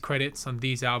got these credits on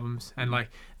these albums, and like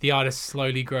the artist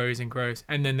slowly grows and grows,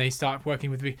 and then they start working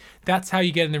with me. That's how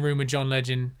you get in the room with John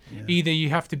Legend. Either you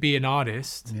have to be an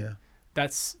artist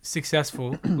that's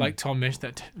successful like Tom Misch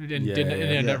that didn't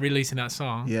end up releasing that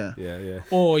song,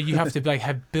 or you have to like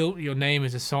have built your name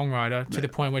as a songwriter to the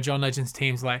point where John Legend's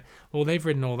team's like, well, they've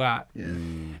written all that,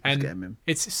 and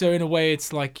it's so in a way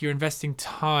it's like you're investing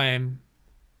time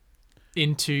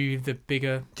into the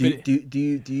bigger. Do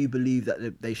you believe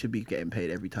that they should be getting paid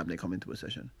every time they come into a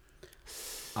session?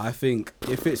 I think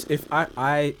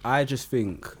I just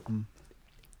think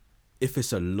if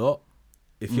it's a lot,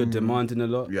 if you're demanding a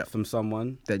lot from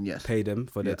someone, then yes, pay them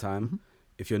for their time.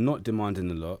 If you're not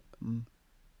demanding a lot,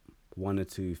 1 or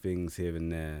 2 things here and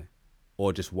there,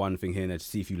 or just one thing here and there to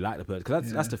see if you like the person.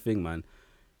 Because that's the thing, man.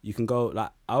 You can go, like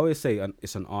I always say,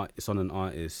 it's on an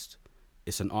artist.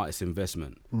 It's an artist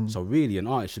investment. So really an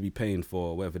artist should be paying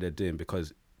for whatever they're doing,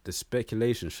 because the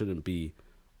speculation shouldn't be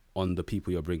on the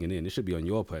people you're bringing in. It should be on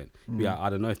your point. I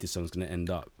don't know if this song's going to end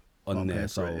up on there.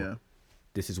 So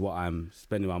this is what I'm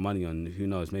spending my money on. Who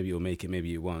knows? Maybe it'll make it,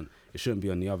 maybe it won't. It shouldn't be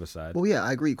on the other side. Well, yeah,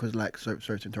 I agree, because like, sorry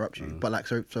to interrupt you, but like,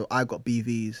 so I got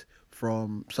BVs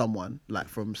from someone, like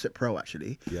from Sit Pro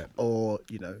actually, or,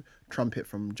 you know, Trumpet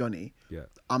from Johnny.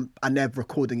 And they're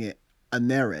recording it on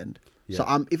their end. So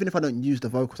even if I don't use the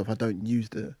vocals, if I don't use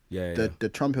the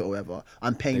trumpet or whatever,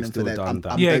 I'm paying them for their time.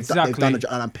 They've done it,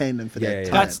 and I'm paying them for their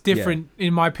time. That's different,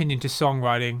 in my opinion, to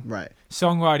songwriting. Right.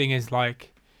 Songwriting is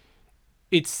like,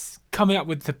 it's coming up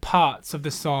with the parts of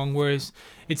the song, whereas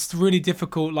it's really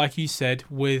difficult, like you said,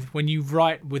 with when you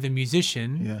write with a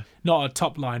musician, not a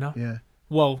top liner.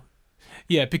 Well,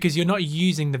 because you're not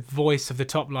using the voice of the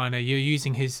top liner, you're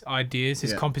using his ideas,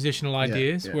 his compositional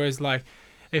ideas, whereas like,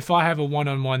 if I have a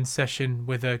one-on-one session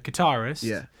with a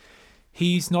guitarist,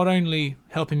 he's not only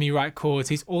helping me write chords,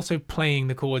 he's also playing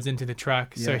the chords into the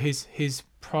track. So his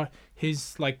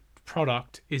like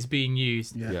product is being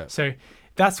used. So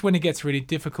that's when it gets really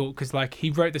difficult, because like he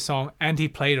wrote the song and he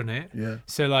played on it.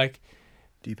 So like,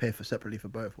 do you pay for separately for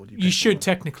both, or do you? You should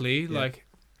technically like,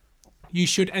 you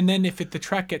should, and then if the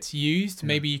track gets used,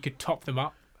 maybe you could top them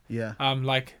up.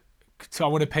 Like. So I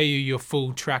want to pay you your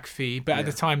full track fee, but at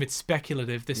the time it's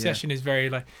speculative. The session is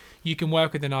very like, you can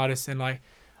work with an artist, and like,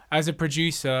 as a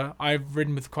producer, I've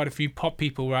written with quite a few pop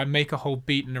people where I make a whole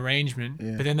beat and arrangement,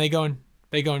 but then they go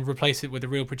and replace it with a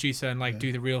real producer and like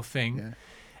do the real thing,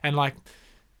 and like,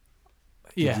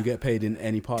 Did you get paid in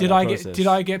any part of that process? Did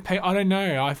I get paid? I don't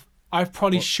know. I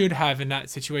probably should have in that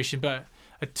situation, but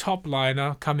a top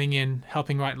liner coming in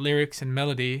helping write lyrics and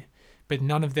melody, but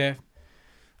none of their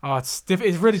it's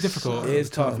really difficult. It is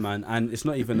tough, man, and it's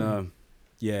not even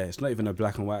it's not even a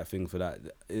black and white thing for that.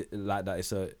 Like that,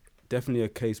 it's definitely a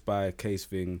case by case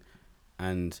thing,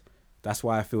 and that's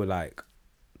why I feel like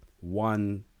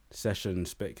one session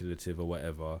speculative or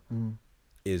whatever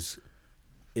is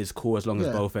cool as long as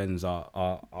both ends are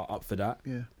up for that.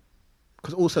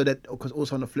 Because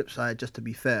also on the flip side, just to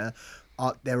be fair,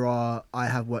 I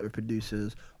have worked with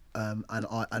producers. And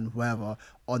whoever,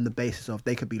 on the basis of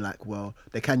they could be like, well,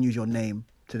 they can use your name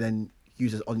to then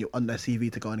users on their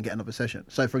CV to go and get another session.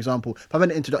 So, for example, if I'm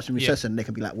in an introductory session, they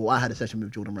can be like, well, I had a session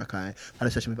with Jordan Rakai, I had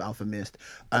a session with Alpha Mist,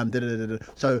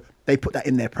 So they put that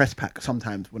in their press pack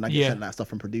sometimes when I get sent that stuff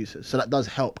from producers. So that does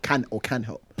help, can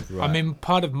help. Right. I mean,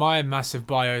 part of my massive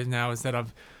bio now is that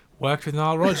I've worked with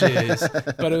Nile Rodgers,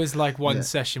 but it was like one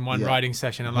session, one writing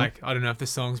session, and like I don't know if the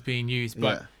song's being used,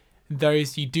 but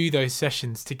you do those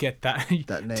sessions to get that,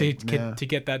 to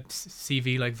get that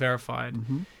CV like verified.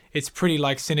 It's pretty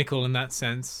like cynical in that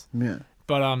sense. Yeah.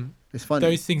 But it's funny.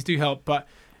 Those things do help. But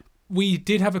we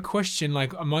did have a question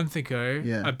like a month ago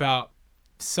about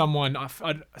someone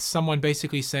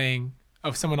basically saying,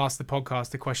 someone asked the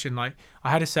podcast the question like,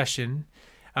 I had a session,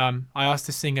 I asked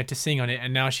the singer to sing on it,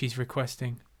 and now she's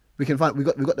requesting. We got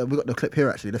the clip here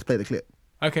actually. Let's play the clip.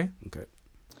 Okay.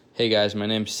 Hey guys, my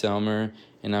name's Selmer,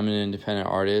 and I'm an independent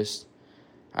artist.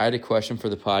 I had a question for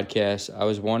the podcast. I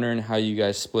was wondering how you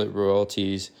guys split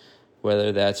royalties,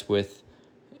 whether that's with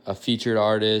a featured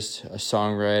artist, a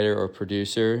songwriter, or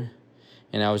producer.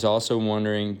 And I was also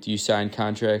wondering, do you sign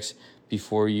contracts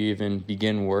before you even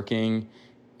begin working?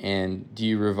 And do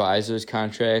you revise those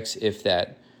contracts if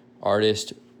that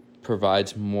artist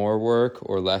provides more work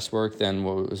or less work than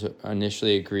what was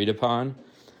initially agreed upon?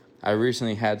 I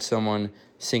recently had someone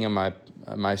sing on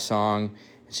my song,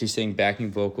 and she sang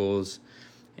backing vocals,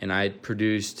 and I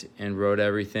produced and wrote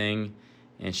everything,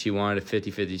 and she wanted a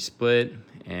 50-50 split,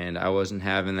 and I wasn't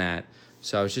having that.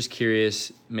 So I was just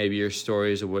curious, maybe your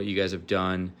stories of what you guys have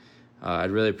done.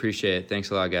 I'd really appreciate it. Thanks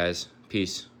a lot, guys.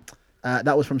 Peace.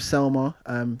 That was from Selma,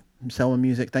 from Selma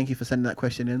Music. Thank you for sending that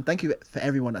question in. Thank you for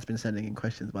everyone that's been sending in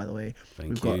questions, by the way.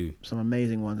 We've got some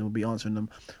amazing ones, and we'll be answering them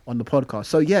on the podcast.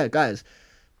 So yeah, guys,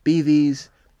 BVs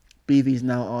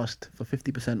now asked for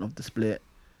 50% of the split.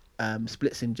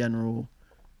 Splits in general.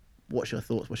 What's your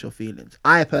thoughts? What's your feelings?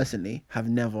 I personally have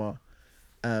never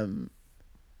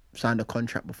signed a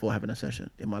contract before having a session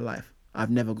in my life. I've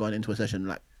never gone into a session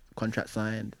like contract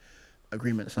signed,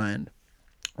 agreement signed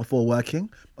before working.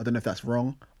 I don't know if that's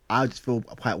wrong. I just feel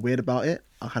quite weird about it.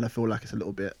 I kind of feel like it's a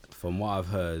little bit... From what I've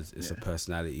heard, it's a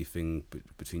personality thing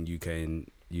between UK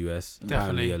and US. Definitely.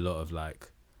 Apparently a lot of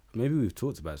like... Maybe we've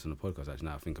talked about this on the podcast actually,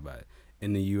 now I think about it.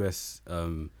 In the US,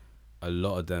 a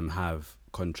lot of them have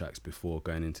contracts before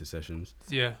going into sessions.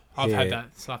 Yeah, I've had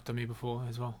that slapped on me before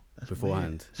as well. That's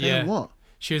beforehand. Saying what?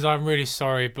 She was like, I'm really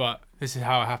sorry, but this is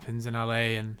how it happens in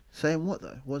LA. And saying what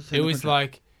though? What's it was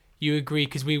like, you agree,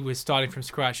 because we were starting from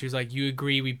scratch. She was like, you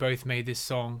agree we both made this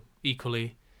song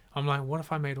equally. I'm like, what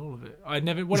if I made all of it?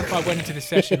 What if I went into the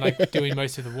session like doing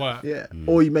most of the work? Yeah.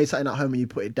 Or you made something at home and you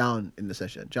put it down in the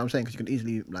session. Do you know what I'm saying? Because you can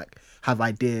easily like have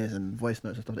ideas and voice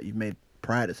notes and stuff that you've made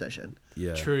prior to session.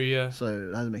 Yeah. True, yeah. So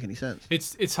that doesn't make any sense.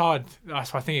 It's hard.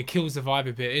 That's why I think it kills the vibe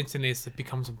a bit. Instantly it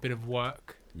becomes a bit of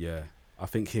work. Yeah. I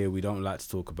think here we don't like to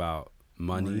talk about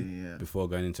money before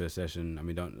going into a session, and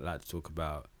we don't like to talk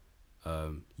about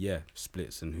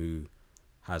splits and who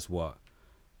has what.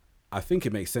 I think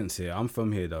it makes sense here. I'm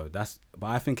from here though. But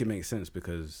I think it makes sense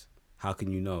because how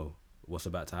can you know what's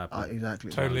about to happen?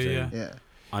 Exactly. Totally, yeah.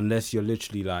 Unless you're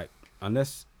literally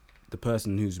unless the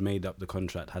person who's made up the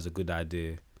contract has a good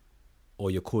idea,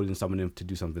 or you're calling someone in to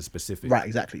do something specific. Right,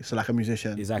 exactly. So like a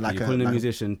musician. Exactly. Like you're calling a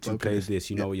musician to play this,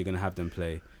 you know what you're going to have them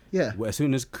play. Yeah. Well, as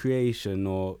soon as creation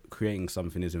or creating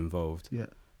something is involved,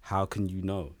 how can you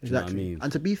know? Do you know what I mean?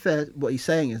 And to be fair, what he's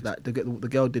saying is that the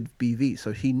girl did BVs,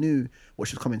 so he knew what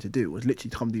she was coming to do was literally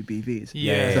to come do BVs.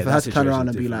 Yeah. So if I had to turn around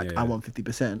and be like, I want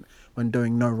 50% when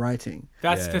doing no writing.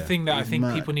 That's the thing that I think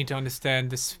people need to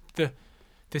understand.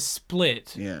 The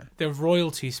split, the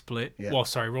royalty split. Well,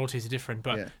 sorry, royalties are different,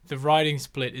 but the writing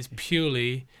split is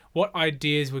purely what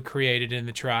ideas were created in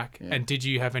the track, and did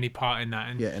you have any part in that?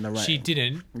 And in the writing. She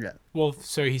didn't. Yeah. Well,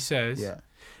 so he says. Yeah.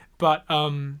 But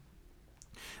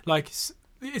like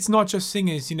it's not just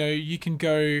singers. You know, you can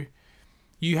go.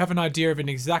 You have an idea of an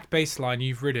exact bass line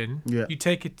you've written. Yeah. You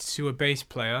take it to a bass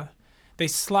player. They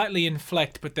slightly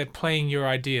inflect, but they're playing your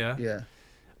idea. Yeah.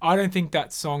 I don't think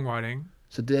that's songwriting.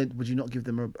 So then, would you not give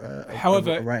them a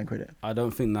writing credit? I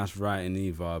don't think that's writing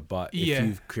either. But if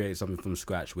you've created something from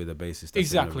scratch with a bassist,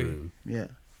 that's in the room,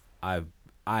 I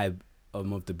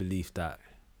am of the belief that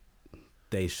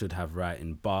they should have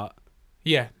writing. But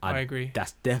yeah, I agree.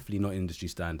 That's definitely not industry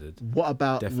standard. What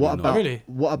about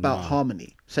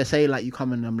harmony? So say like you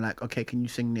come and I'm like, okay, can you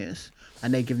sing this?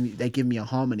 And they give me a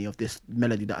harmony of this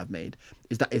melody that I've made.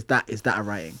 Is that a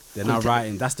writing? They're not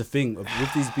writing. That's the thing with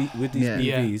these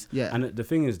BVs. Yeah. And the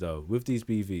thing is though, with these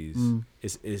BVs,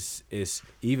 is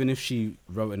even if she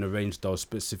wrote and arranged those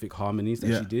specific harmonies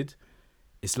that she did,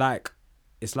 it's like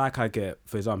I get,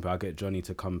 for example, I get Johnny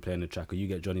to come play on the track, or you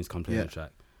get Johnny to come play on the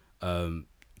track.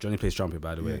 Johnny plays trumpet,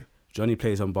 by the way. Johnny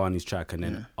plays on Barney's track and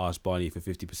then asks Barney for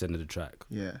 50% of the track.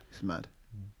 Yeah, it's mad.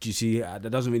 Do you see? That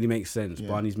doesn't really make sense.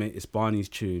 Yeah. It's Barney's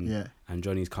tune, and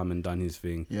Johnny's come and done his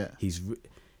thing. Yeah,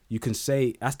 you can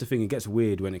say that's the thing. It gets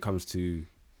weird when it comes to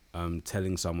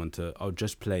telling someone to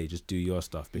just do your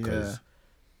stuff, because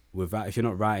without, if you're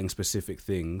not writing specific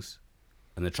things,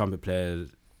 and the trumpet player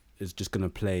is just gonna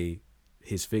play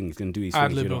his thing, he's gonna do his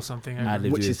ad-lib or something,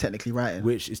 which is technically writing.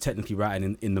 Which is technically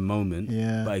writing in the moment.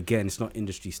 Yeah. But again, it's not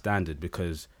industry standard,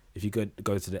 because if you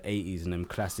go to the 80s and them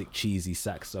classic cheesy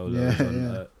sax solos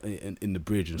in the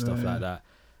bridge and stuff like that,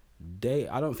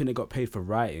 I don't think they got paid for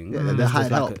writing. Yeah, they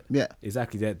hired help.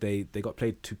 Exactly. They got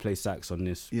paid to play sax on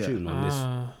this tune, on this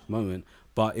moment.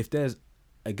 But if there's,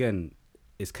 again,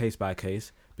 it's case by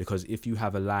case, because if you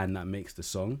have a line that makes the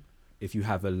song, if you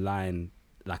have a line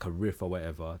like a riff or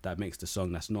whatever that makes the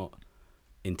song that's not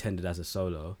intended as a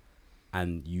solo,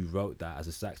 and you wrote that as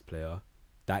a sax player,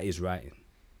 that is writing.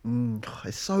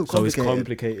 It's so complicated. So it's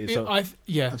complicated.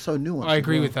 It's so nuanced. I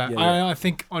agree with that. I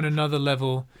think on another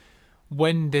level,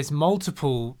 when there's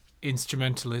multiple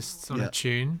instrumentalists on a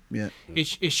tune,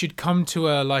 it should come to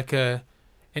an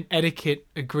etiquette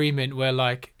agreement where,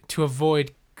 like, to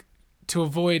avoid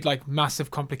like massive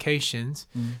complications.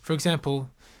 For example,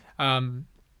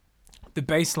 the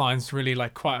bass line's really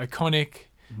like quite iconic.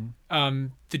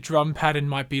 The drum pattern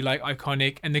might be like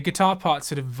iconic, and the guitar part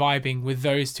sort of vibing with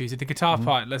those two. So the guitar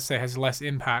part, let's say, has less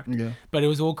impact, but it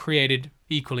was all created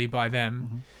equally by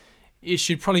them. It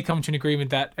should probably come to an agreement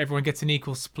that everyone gets an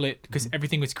equal split, because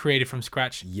everything was created from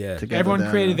scratch. Yeah, everyone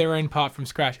created their own part from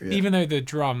scratch, even though the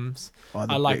drums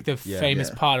are like the famous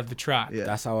part of the track.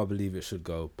 That's how I believe it should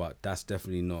go, but that's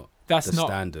definitely not the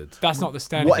standard. That's not the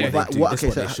standard. That's what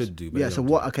they should do. Yeah. So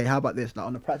what? Okay. How about this? Like,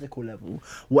 on a practical level,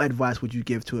 what advice would you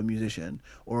give to a musician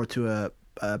or to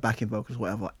a backing vocalist,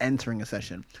 whatever, entering a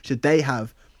session? Should they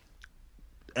have?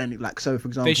 And like, so for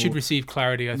example, they should receive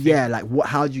clarity, I think. Yeah, like,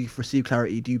 how do you receive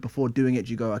clarity? Do you, before doing it,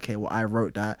 do you go, okay, well, I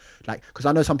wrote that, like, because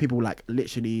I know some people like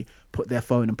literally put their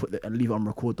phone and leave it on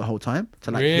record the whole time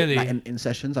to like, really? Like in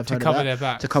sessions. I've heard cover of that, their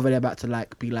back. to cover their back, to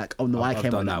like be like, oh no, I've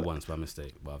came done on that once by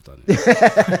mistake, but I've done it.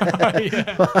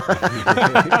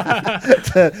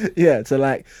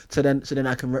 So then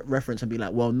I can reference and be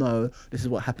like, well, no, this is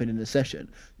what happened in the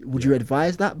session. Would you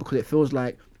advise that? Because it feels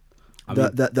like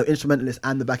the instrumentalist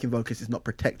and the backing vocalist is not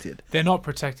protected. They're not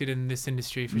protected in this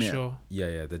industry for sure.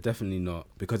 Yeah, they're definitely not,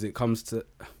 because it comes to,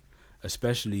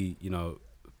 especially, you know,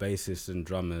 bassists and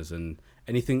drummers and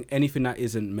anything that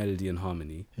isn't melody and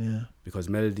harmony. Yeah. Because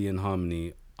melody and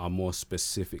harmony are more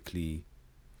specifically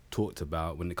talked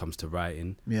about when it comes to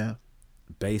writing. Yeah.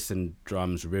 Bass and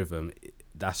drums, rhythm,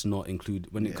 that's not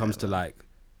included when it comes to like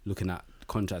looking at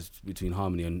contrasts between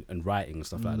harmony and writing and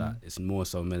stuff like that. It's more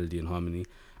so melody and harmony.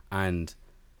 And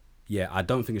yeah, I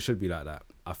don't think it should be like that.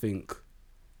 I think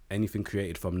anything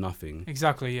created from nothing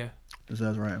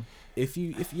deserves writing.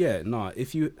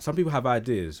 Some people have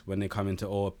ideas when they come into,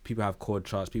 or people have chord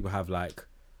charts, people have like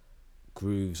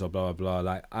grooves or blah blah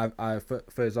blah. Like I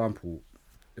for example,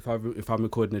 if I'm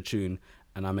recording a tune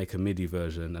and I make a MIDI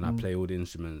version and I play all the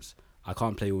instruments, I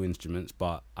can't play all instruments,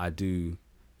 but I do, you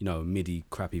know, MIDI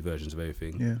crappy versions of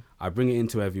everything. Yeah. I bring it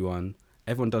into everyone.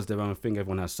 Everyone does their own thing.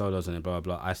 Everyone has solos on it, blah,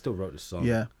 blah, blah. I still wrote the song.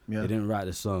 Yeah. They didn't write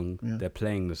the song. Yeah. They're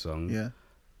playing the song. Yeah.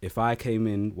 If I came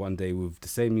in one day with the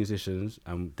same musicians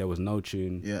and there was no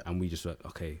tune and we just went,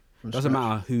 okay, doesn't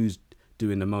matter who's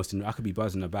doing the most. I could be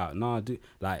buzzing about.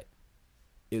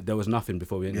 There was nothing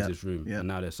before we entered this room, and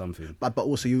now there's something. But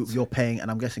also you're paying, and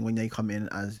I'm guessing when they come in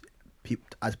as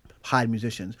hired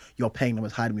musicians, you're paying them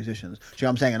as hired musicians. Do you know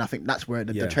what I'm saying? And I think that's where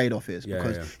the trade-off is,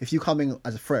 because if you come in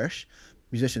as a fresh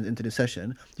musicians into the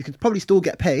session, you can probably still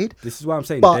get paid. This is why I'm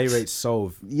saying day rates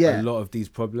solve a lot of these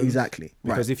problems. Exactly.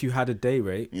 Because if you had a day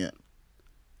rate,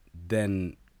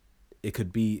 then it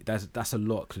could be that's a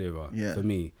lot clearer for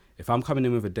me. If I'm coming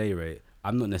in with a day rate,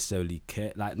 I'm not necessarily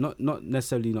not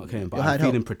necessarily not caring, but I'm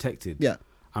feeling protected. Yeah.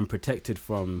 I'm protected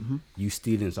from you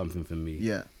stealing something from me.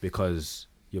 Yeah. Because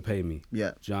you're paying me.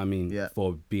 Yeah. Do you know what I mean? Yeah.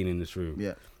 For being in this room.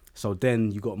 Yeah. So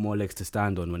then you got more legs to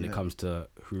stand on when it comes to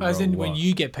who. As in when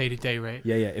you get paid a day rate.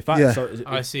 Yeah.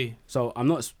 I see. So I'm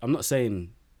not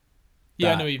saying.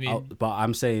 Yeah, I know what you mean. But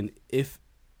I'm saying if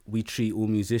we treat all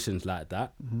musicians like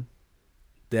that,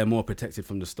 they're more protected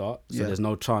from the start. So there's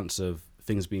no chance of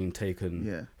things being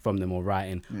taken from them or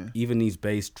writing. Yeah. Even these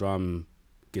bass, drum,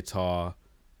 guitar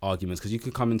arguments, because you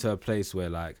could come into a place where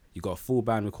like you got a full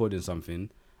band recording something,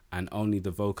 and only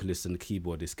the vocalist and the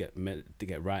keyboardist get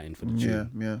writing for the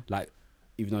tune. Yeah. Like,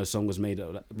 even though the song was made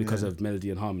because of melody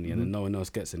and harmony, and then no one else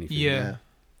gets anything. Yeah.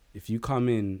 If you come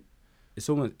in,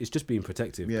 it's just being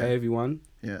protective. Yeah. Pay everyone.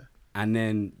 Yeah. and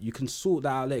then you can sort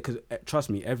that out later. Because trust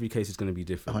me, every case is going to be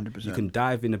different. 100%. You can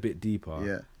dive in a bit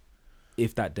deeper.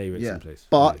 If that day rate's in place.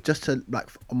 But just to like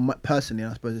personally,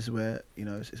 I suppose this is where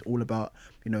it's all about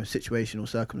situational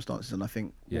circumstances, and I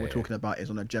think what we're talking about is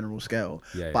on a general scale.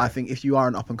 But I think if you are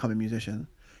an up and coming musician,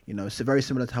 it's very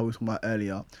similar to how we were talking about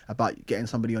earlier about getting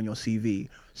somebody on your CV.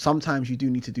 Sometimes you do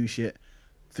need to do shit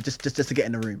for just to get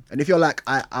in the room. And if you're like,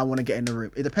 I want to get in the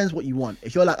room, it depends what you want.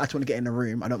 If you're like, I just want to get in the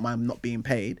room, I don't mind not being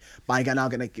paid, but I'm now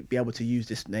going to be able to use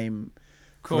this name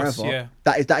forever.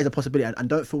 That is a possibility, and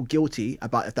don't feel guilty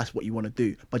about if that's what you want to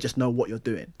do, but just know what you're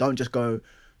doing. Don't just go,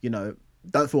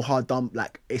 don't feel hard done.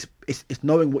 Like it's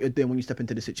knowing what you're doing when you step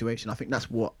into the situation. I think that's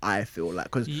what I feel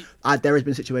like, because there has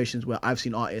been situations where I've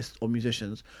seen artists or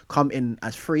musicians come in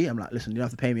as free. I'm like, listen, you don't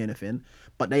have to pay me anything,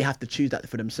 but they have to choose that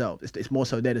for themselves. It's more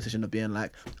so their decision of being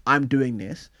like, I'm doing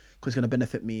this because it's going to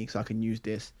benefit me, so I can use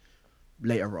this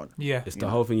later on. It's the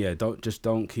whole thing.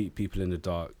 Don't keep people in the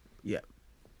dark.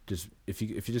 Just if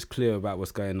you're just clear about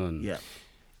what's going on,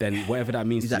 then whatever that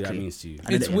means to you, that means to you.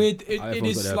 It's weird. It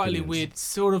is slightly weird.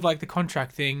 Sort of like the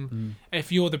contract thing.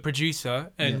 If you're the producer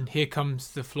and here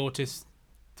comes the flautist,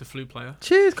 the flute player.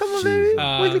 Cheers, come on, baby.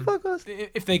 Weekly podcast.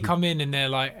 If they come in and they're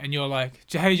like, and you're like,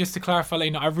 hey, just to clarify,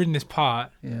 I've written this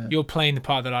part. You're playing the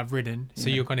part that I've written, so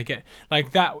you're gonna get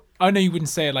like that. I know you wouldn't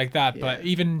say it like that, but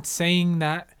even saying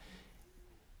that,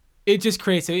 it just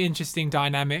creates an interesting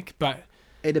dynamic. But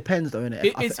it depends, though,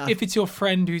 innit? If it's your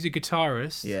friend who's a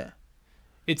guitarist,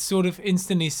 it's sort of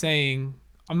instantly saying,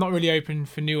 I'm not really open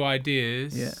for new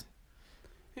ideas.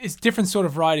 It's different sort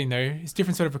of writing, though. It's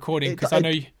different sort of recording, because I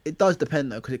know it does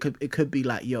depend, though, because it could be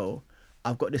like, yo,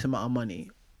 I've got this amount of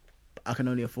money, I can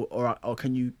only afford, or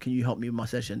can you help me with my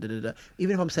session? Da, da, da.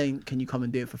 Even if I'm saying, can you come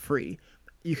and do it for free?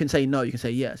 You can say no, you can say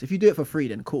yes. If you do it for free,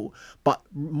 then cool. But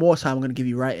more time, I'm going to give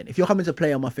you writing. If you're coming to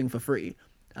play on my thing for free,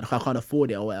 and I can't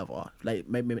afford it or whatever, like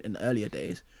maybe in the earlier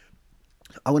days,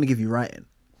 I want to give you writing,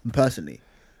 personally,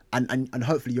 and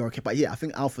hopefully you're okay. But I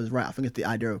think Alpha's right. I think it's the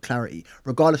idea of clarity.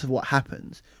 Regardless of what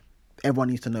happens, everyone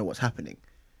needs to know what's happening.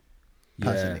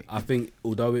 Personally, I think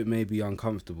although it may be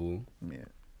uncomfortable,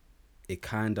 it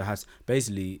kind of has.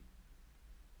 Basically,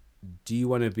 do you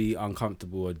want to be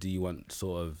uncomfortable, or do you want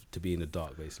sort of to be in the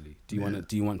dark? Basically, do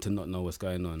you want to not know what's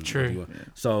going on? True.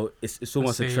 So it's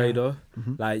almost a trade-off.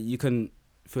 Like you can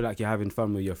feel like you're having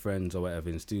fun with your friends or whatever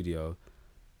in studio,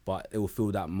 but it will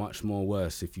feel that much more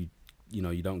worse if you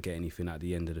don't get anything at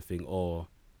the end of the thing, or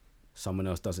someone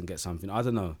else doesn't get something. I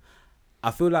don't know.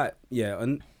 I feel like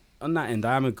on that end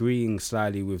I am agreeing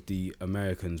slightly with the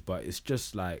Americans, but it's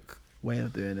just like way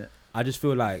of doing it. I just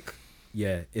feel like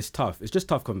it's tough. It's just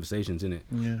tough conversations, isn't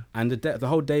it? And the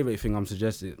whole day rate thing I'm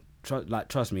suggesting,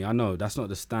 trust me, I know that's not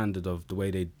the standard of the way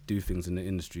they do things in the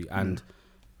industry, and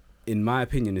in my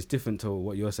opinion, it's different to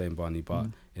what you're saying, Barney, but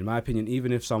in my opinion,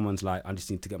 even if someone's like, I just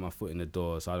need to get my foot in the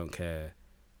door, so I don't care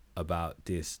about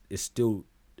this, it's still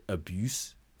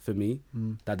abuse for me.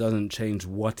 That doesn't change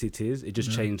what it is. It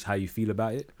just changes how you feel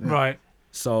about it. Right.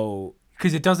 So...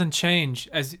 Because it doesn't change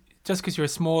just because you're a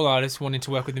small artist wanting to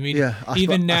work with the media. I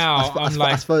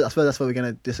suppose that's where we're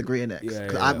going to disagree in it.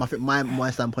 I think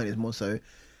my standpoint is more so,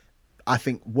 I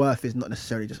think worth is not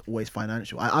necessarily just always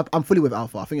financial. I'm fully with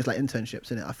Alpha. I think it's like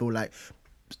internships, innit? I feel like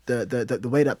the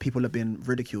way that people have been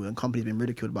ridiculed and companies have been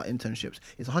ridiculed about internships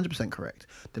is 100% correct.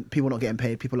 People not getting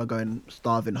paid, people are going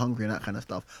starving, hungry, and that kind of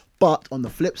stuff. But on the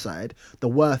flip side, the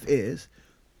worth is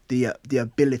the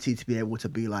ability to be able to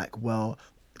be like, well,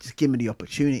 just give me the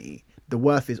opportunity. The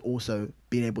worth is also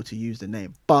being able to use the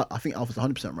name. But I think Alpha's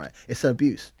 100% right. It's still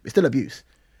abuse.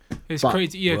 It's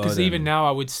crazy, because even now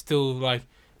I would still like.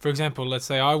 For example, let's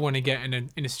say I want to get in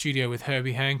a studio with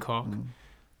Herbie Hancock.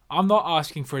 I'm not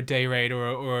asking for a day rate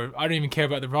or I don't even care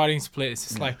about the writing split. It's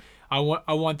just like I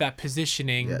want that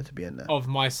positioning to be in there. Of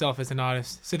myself as an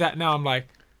artist. So that now I'm like,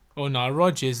 oh no,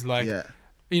 Rogers, like,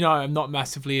 I'm not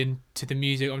massively into the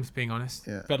music. I'm just being honest.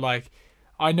 But like,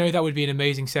 I know that would be an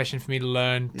amazing session for me to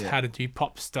learn how to do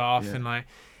pop stuff and like,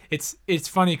 it's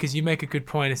funny because you make a good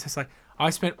point. It's just like, I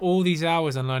spent all these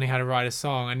hours on learning how to write a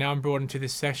song, and now I'm brought into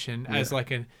this session as like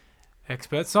an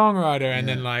expert songwriter, and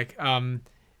then like I'm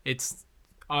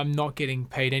not getting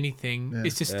paid anything.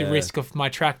 It's just the risk of my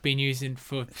track being used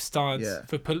for stance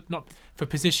for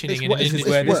positioning. This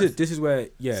is where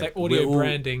it's like audio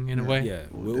branding in a way. Yeah,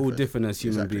 we're all different as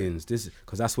human beings. This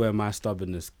because that's where my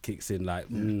stubbornness kicks in. Like,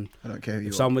 I don't care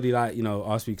if somebody like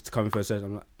asks me to come in for a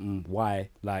session, I'm like, why?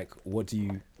 Like, what do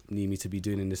you need me to be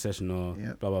doing in this session, or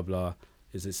blah blah blah.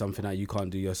 Is it something that you can't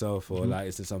do yourself, or like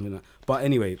is it something that? But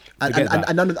anyway, and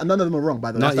none of them are wrong,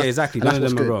 by the way. No, yeah, exactly. None of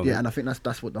them are wrong. Yeah, and I think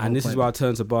that's what the whole And this point is where I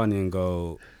turn to Barney and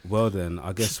go, well then,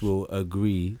 I guess we'll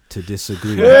agree to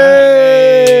disagree.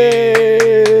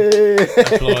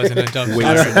 Applause and a jump. Wink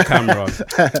at the camera.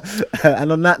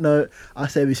 And on that note, I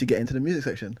say we should get into the music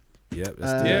section. Yep,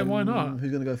 let's do Yeah, it. why not?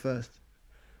 Who's gonna go first?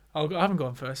 I haven't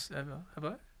gone first ever, have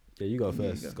I? Yeah, you go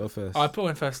first. Go first. I put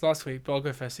one first last week, but I'll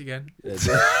go first again. Yeah,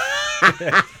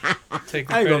 Take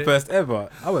the I ain't gone credit. first ever.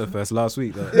 I went first last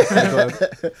week though.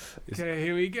 Okay,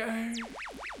 here we go.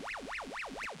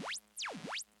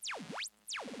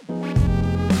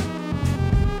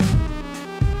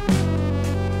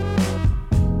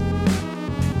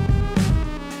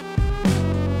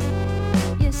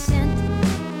 Your scent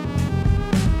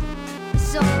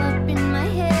is all up in my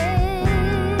head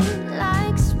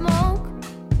like smoke.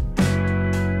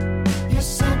 Your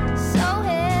scent so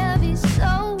heavy,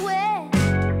 so wet,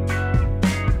 it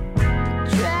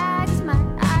drags my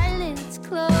eyelids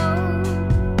close.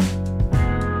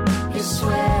 Your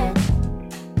sweat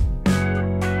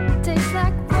tastes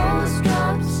like rose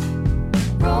drops,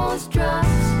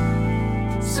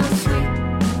 so sweet.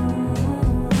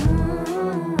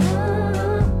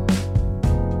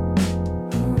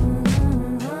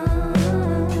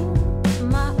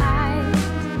 My eyes,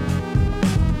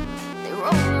 they roll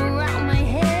around my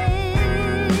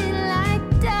head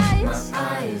like dice. My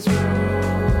eyes roll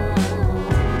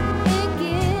in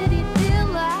giddy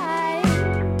delight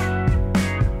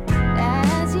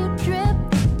as you drip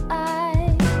the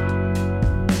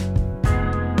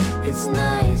it's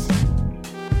nice.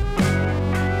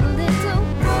 Little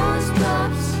rose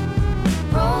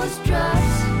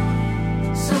drops,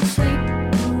 so sweet.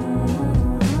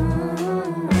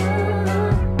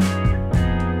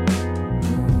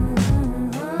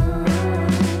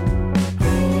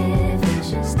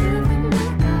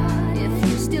 If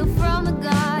you're still from the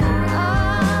garden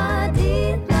of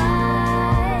delight,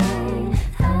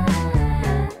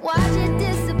 watch it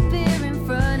disappear in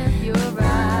front of your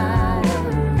eyes.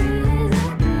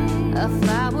 A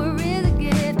flower is a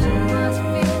gift, you must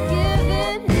be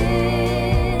given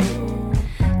it,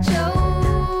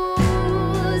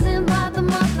 chosen by the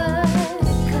mother.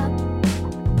 Cup.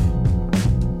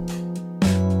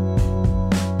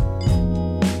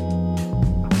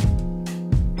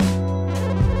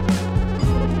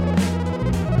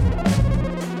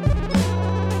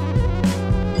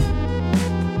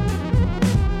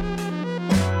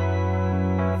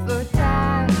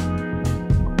 Fertile,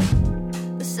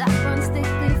 the sap runs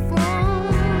thickly from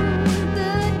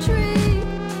the tree.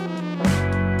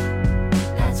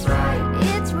 That's right,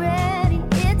 it's ready,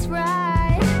 it's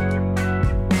right.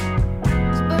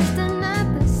 It's bursting at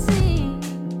the seam.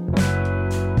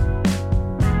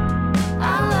 I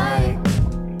like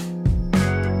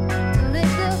to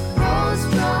lick the rose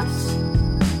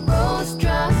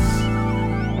drops,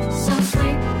 so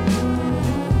sweet.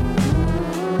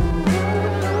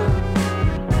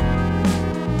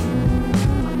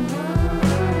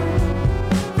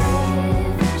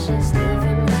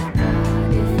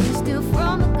 If you're still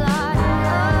from the garden,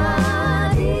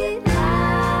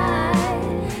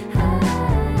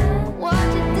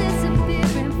 watch it disappear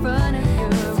in front of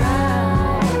your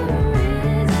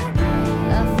eyes.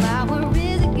 A flower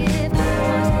is a gift, you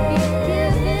must be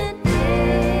given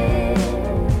it,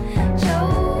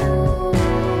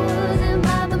 chosen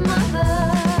by the mother.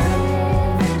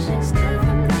 If you're still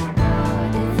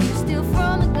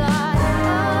from the garden,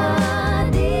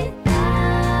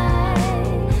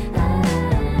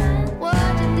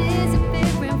 watch it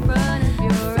disappear in front of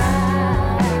your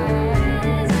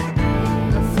eyes.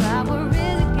 A flower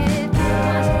is a gift, you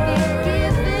must be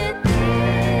given it,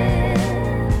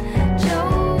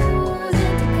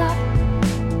 chosen to cup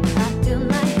until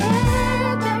my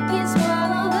head back can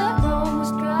swallow the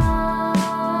rose drop.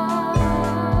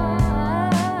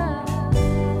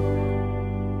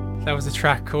 That was a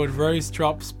track called Rose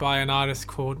Drops by an artist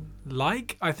called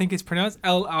Like, I think it's pronounced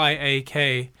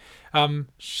Liak.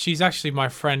 She's actually my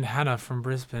friend Hannah from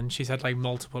Brisbane. She's had like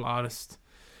multiple artist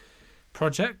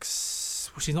projects.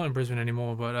 Well, she's not in Brisbane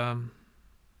anymore, but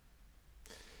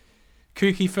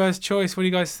Kooky first choice. What do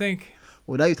you guys think?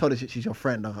 Well, now you told us she's your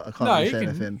friend. I can't No, really you say can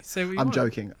anything. say what you I'm want.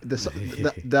 joking. So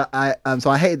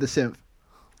I hated the synth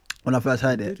when I first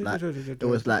heard it. Like, it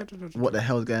was like, what the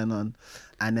hell's going on?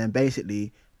 And then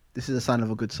basically, this is a sign of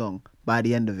a good song. By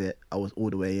the end of it, I was all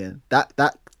the way in.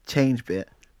 That change bit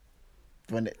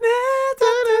when it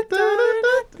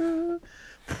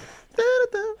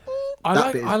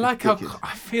That bit is I like how ridiculous.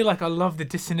 I feel like I love the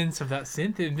dissonance of that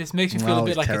synth. It just makes me feel No, a bit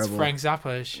it's like terrible. it's Frank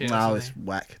Zappa shit. or No, it's something.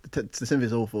 whack. The synth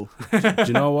is awful, Do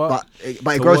you know what?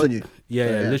 but it grows Toward- on you. Yeah,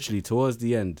 So, yeah, literally towards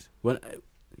the end, when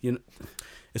you know,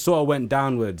 it sort of went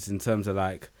downwards in terms of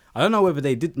like, I don't know whether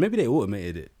they did, maybe they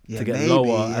automated it Yeah, to get maybe,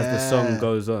 lower as the song yeah.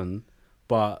 goes on,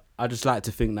 but I just like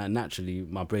to think that naturally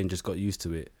my brain just got used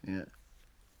to it. Yeah,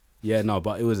 Yeah, no,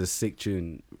 but it was a sick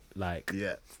tune. Like,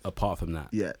 yeah, apart from that,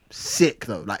 yeah. Sick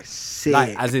though, like sick.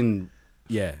 like as in,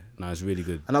 yeah, no, it's really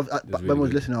good. And was when really I was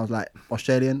good. listening, I was like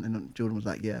Australian, and then Jordan was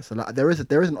like, yeah. So like there is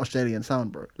an Australian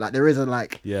sound, bro. Like there is a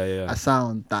like Yeah, yeah. a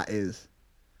sound that is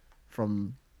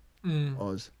from Mm,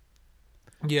 Oz.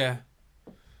 yeah.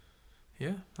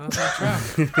 Yeah, that's our track.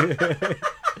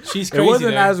 She's It crazy.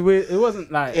 wasn't though. as weird. It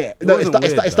wasn't like Yeah, It no, wasn't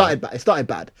weird, it started bad. It started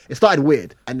bad. It started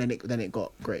weird, and then it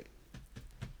got great.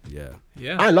 though. Yeah,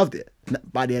 Yeah. I loved it.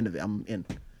 By the end of it, I'm in.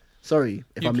 Sorry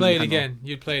if I You'd meet play it Hannah. again.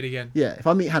 You'd play it again. Yeah, if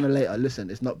I meet Hannah later, listen,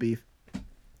 it's not beef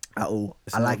at all.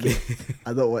 I not like it.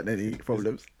 I don't want any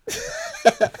problems.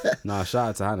 nah. Shout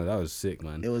out to Hannah. That was sick,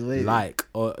 man. It was weird. Like,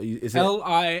 or is it?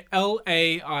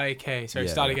 L-I-L-A-I-K. Sorry,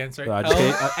 Yeah. start again. Sorry. No, I just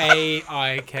gave-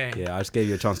 L-A-I-K. Yeah, I just gave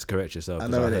you a chance to correct yourself. I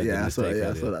 'cause know heard it. Yeah, the I saw mistake it. Yeah, I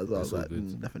earlier. saw that as well. I It's was all like,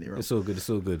 good. definitely wrong. It's all good. It's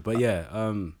all good. But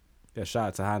yeah, yeah. Shout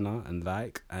out to Hannah and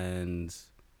like, and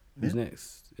who's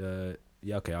next?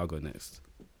 Yeah, okay, I'll go next.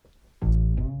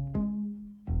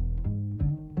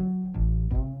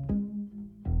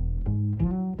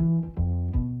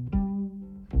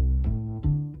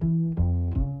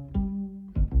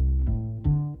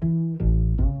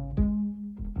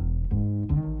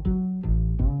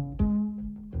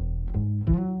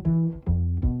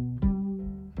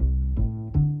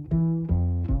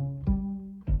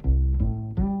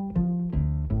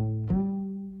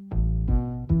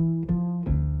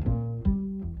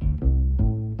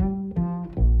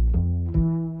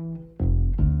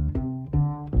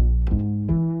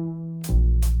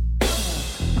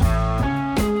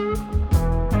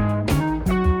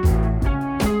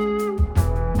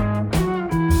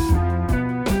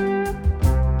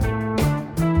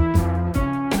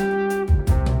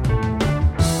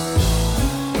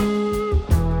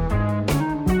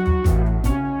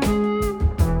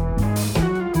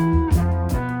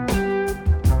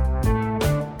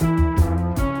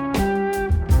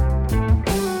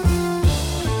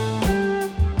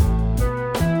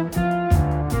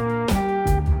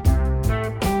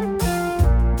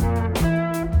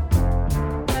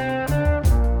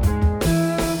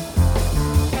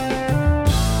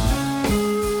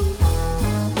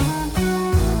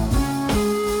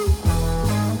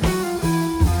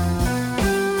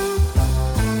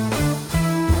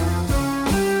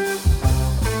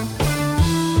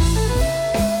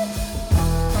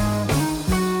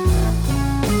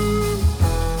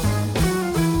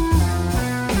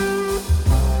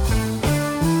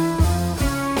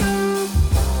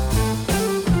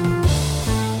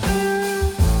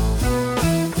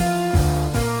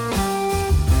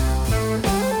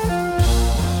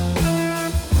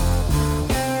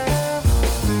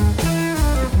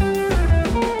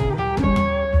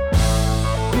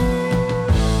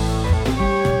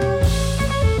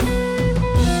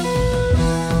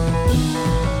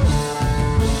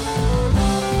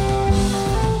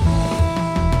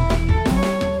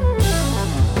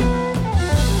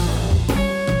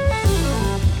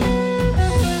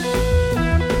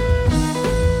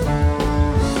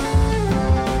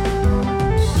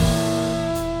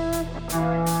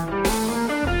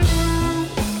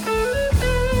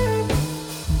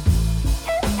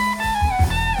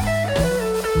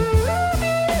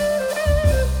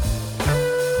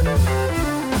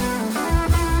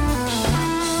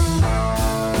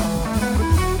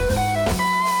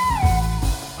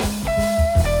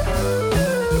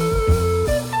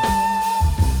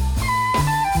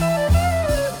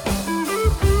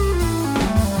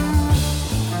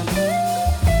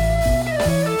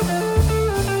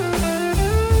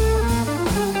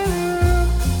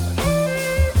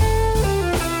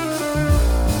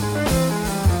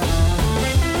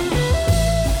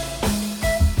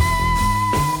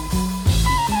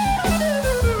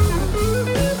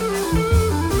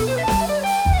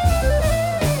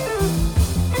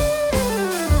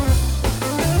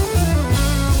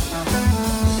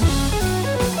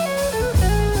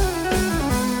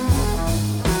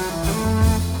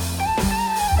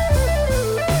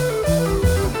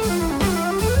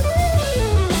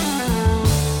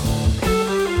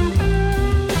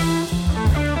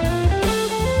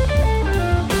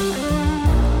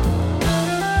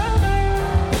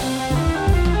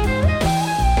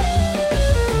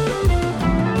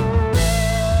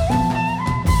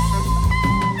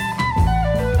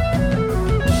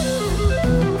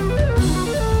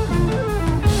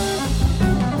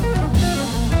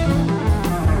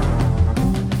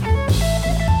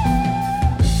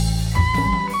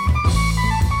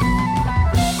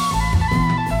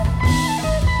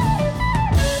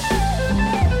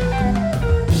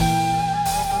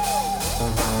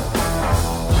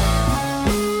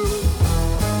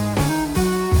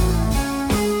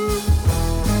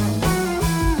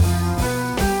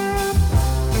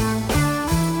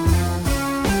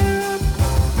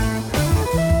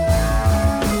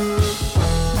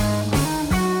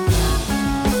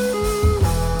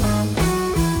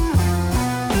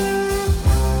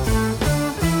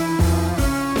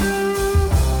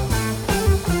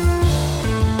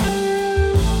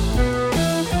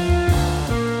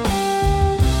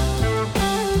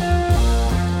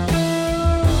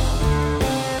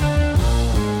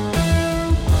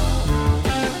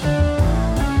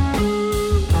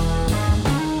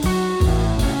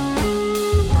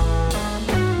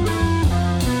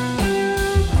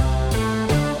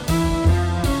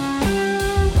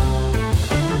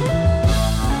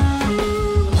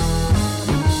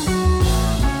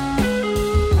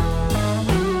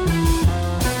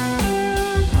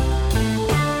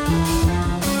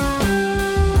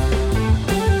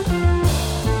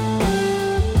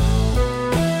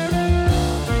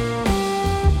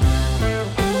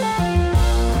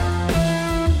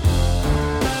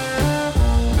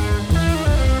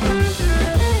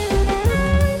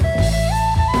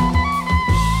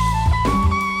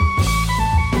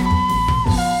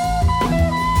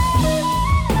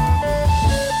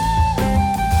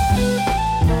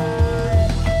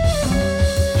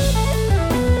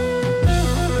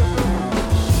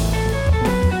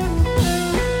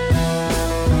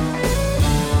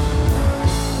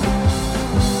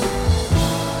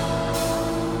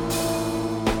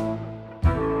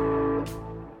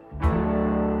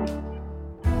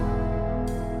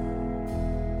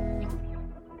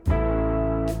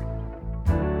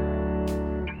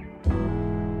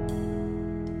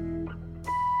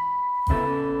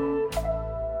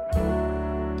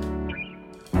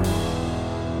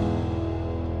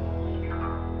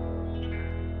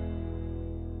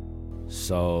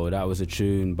 So that was a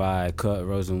tune by Kurt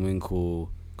Rosenwinkel,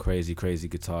 crazy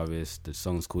guitarist. The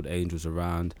song's called Angels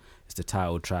Around. It's the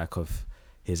title track of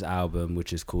his album,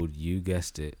 which is called, you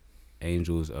guessed it,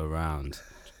 Angels Around.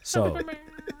 So,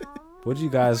 what do you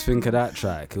guys think of that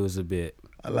track? It was a bit...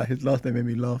 I like his last name, made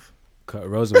me laugh. Kurt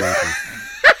Rosenwinkel.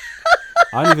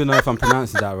 I don't even know if I'm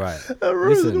pronouncing that right.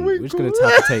 Listen, we're just going to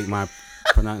have to take my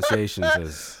pronunciations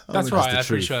as... That's right, I'm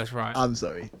pretty sure that's right. I'm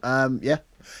sorry. Yeah,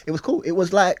 it was cool. It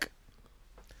was like...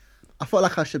 I felt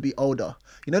like I should be older.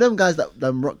 You know them guys,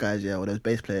 them rock guys, yeah, or those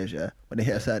bass players, yeah, when they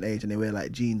hit a certain age and they wear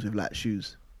like jeans with like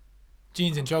shoes.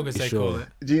 Jeans and joggers, they call it.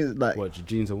 Jeans, like... What,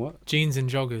 jeans and what? Jeans and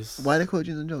joggers. Why they call it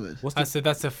jeans and joggers?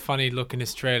 That's a funny look in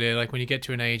Australia. Like when you get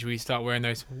to an age where you start wearing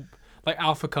those like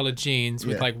alpha coloured jeans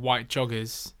with like white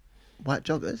joggers. White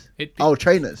joggers? Oh,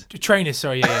 trainers. Trainers,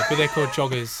 sorry, yeah, but they're called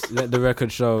joggers. Let the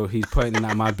record show he's pointing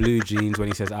at my blue jeans when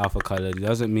he says alpha coloured. He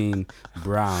doesn't mean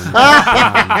brown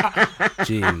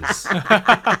jeans.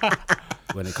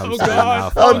 When it comes to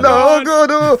alpha Oh no!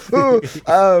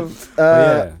 Oh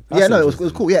God! Yeah, no, it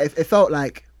was cool. Yeah, it felt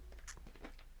like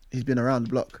he's been around the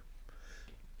block.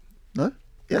 No?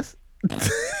 Yes.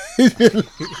 He's been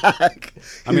like.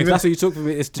 I mean, if that's what you took from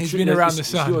it, it's the He's truth. been around the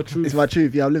sun. Your truth. It's my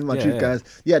truth. Yeah, I'm living my truth, Yeah. guys.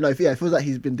 Yeah, no, it feels like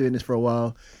he's been doing this for a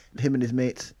while. Him and his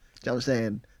mates. Do you know what I'm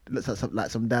saying? It looks like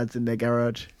some dads in their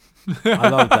garage. I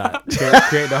love that.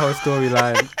 Create the whole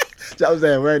storyline. Do you know what I'm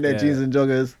saying? Wearing their Yeah. jeans and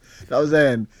joggers. Do you know what I'm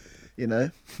saying? You know,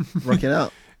 rocking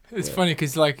out. It's funny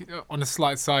because, like, on a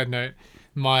slight side note,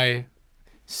 my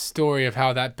story of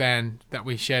how that band that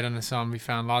we shared on the song we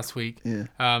found last week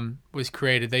was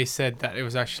created. They said that it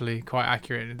was actually quite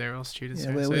accurate in their old students.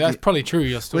 Yeah, so we're that's probably true.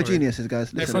 Your story. We're geniuses, guys.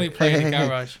 They're Listen. probably playing in the Hey.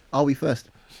 garage. Are we first?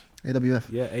 AWF.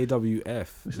 Yeah, AWF.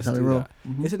 This is Let's how we do roll.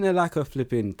 that. Isn't there like a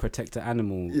flipping protector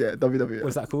animal? Yeah, WWF.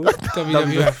 What's that called?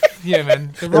 WWF. Yeah,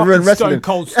 man. The Everyone Rock and wrestling. Stone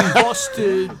Cold Steve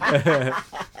Austin.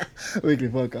 Weekly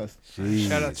podcast.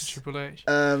 Shout out to Triple H.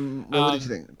 What did you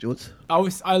think, George?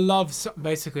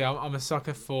 Basically, I'm a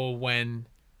sucker for when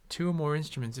two or more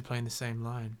instruments are playing the same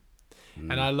line.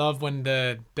 And I love when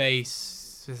the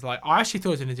bass is like, I actually thought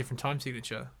it was in a different time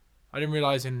signature. I didn't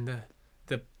realize in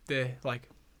the like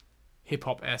hip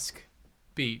hop esque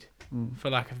beat, for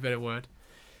lack of a better word.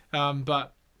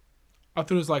 But I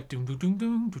thought it was like doom doom doom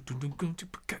doom doom doom doom.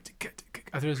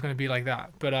 I thought it was going to be like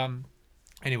that. But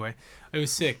anyway, it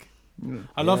was sick.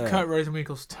 I love Kurt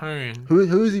Rosenwinkel's tone.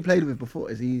 Who has he played with before?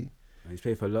 Is he He's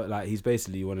played for a lot. Like he's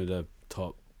basically one of the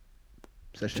top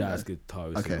session jazz guy?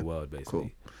 guitarists in the world, basically.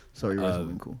 Cool. Sorry,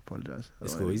 Rosenwinkel. Apologise.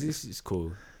 It's cool. It's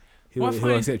cool. He'll Well, I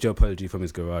find- accept your apology from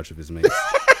his garage with his mates.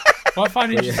 What I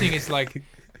find interesting is like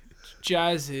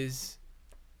jazz is.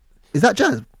 Is that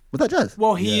jazz? Was that jazz?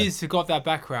 Well, he Yeah. is got that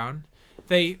background.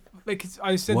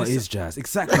 I said What this. is jazz?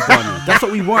 Exactly, Barney. That's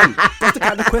what we want. That's the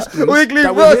kind of question Weekly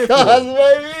that we're here for. podcast,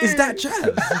 baby. Is that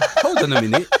jazz? Hold on a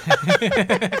minute.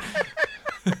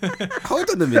 Hold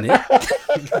on a minute.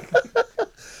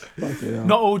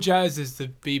 Not all jazz is the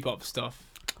bebop stuff.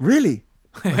 Really?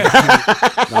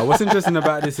 Now, what's interesting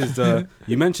about this is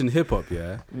you mentioned hip hop,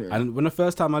 yeah? And when the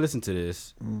first time I listened to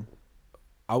this,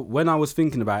 when I was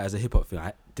thinking about it as a hip hop thing,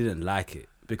 I didn't like it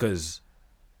because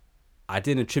I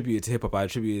didn't attribute it to hip hop. I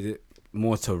attributed it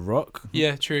more to rock.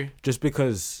 Yeah, true. Just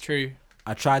because True.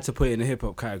 I tried to put it in the hip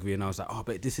hop category, and I was like, oh,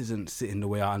 but this isn't sitting the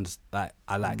way I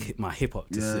like my hip hop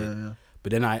to sit. Yeah.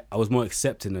 But then I was more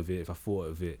accepting of it if I thought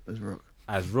of it That's rock.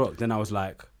 as rock. Then I was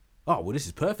like, oh, well, this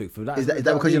is perfect for that. Is that You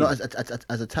know what because I you're mean? not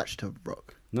as attached to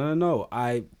rock? No.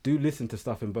 I do listen to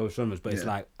stuff in both genres, but it's Yeah.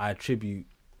 like I attribute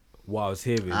what I was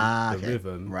hearing, the Okay.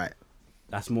 rhythm. Right.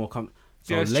 That's more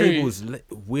so Yeah, it's labels,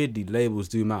 weirdly, labels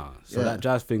do matter. So Yeah. that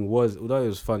jazz thing was, although it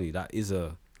was funny, that is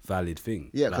a valid thing.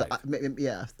 Yeah, 'cause Like,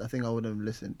 I think I would have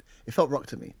listened. It felt rock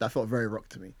to me. That felt very rock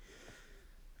to me.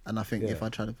 And I think Yeah. if I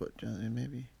try to put jazz in,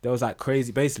 maybe. there was like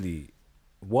crazy. Basically,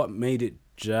 what made it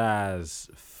jazz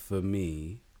for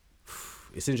me?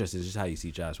 It's interesting just how you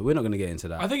see jazz, but we're not going to get into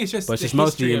that. I think it's just. But it's the just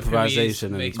mostly history of who he is improvisation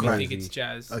and makes me think crazy. it's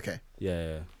jazz. Okay.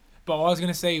 Yeah. But what I was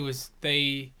gonna say was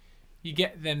you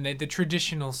get them the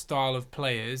traditional style of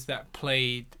players that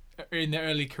played in their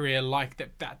early career like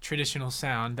that traditional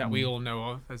sound that we all know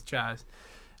of as jazz.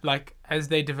 Like as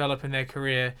they develop in their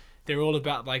career, they're all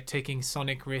about like taking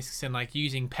sonic risks and like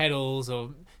using pedals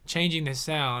or changing their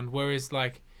sound. Whereas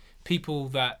like people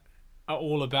that are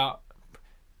all about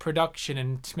production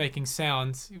and making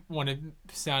sounds want to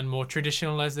sound more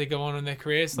traditional as they go on in their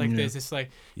careers. Like there's this like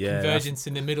Yeah, convergence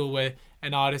in the middle where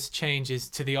an artist changes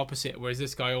to the opposite, whereas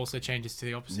this guy also changes to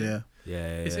the opposite. Yeah.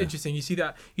 Yeah. It's interesting. You see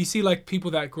that. You see like people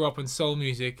that grew up on soul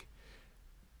music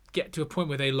get to a point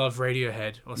where they love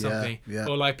Radiohead or something,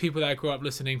 or like people that grew up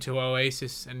listening to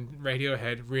Oasis and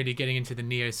Radiohead really getting into the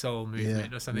neo soul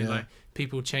movement or something. Like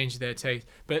people change their taste.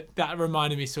 But that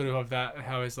reminded me sort of that,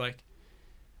 how it's like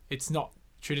it's not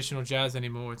traditional jazz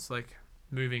anymore. It's like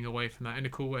moving away from that in a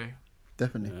cool way.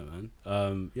 Definitely.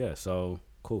 Yeah, man. So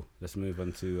cool. Let's move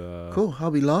on to cool.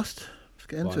 I'll be last. Let's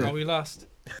get into it. Are we last?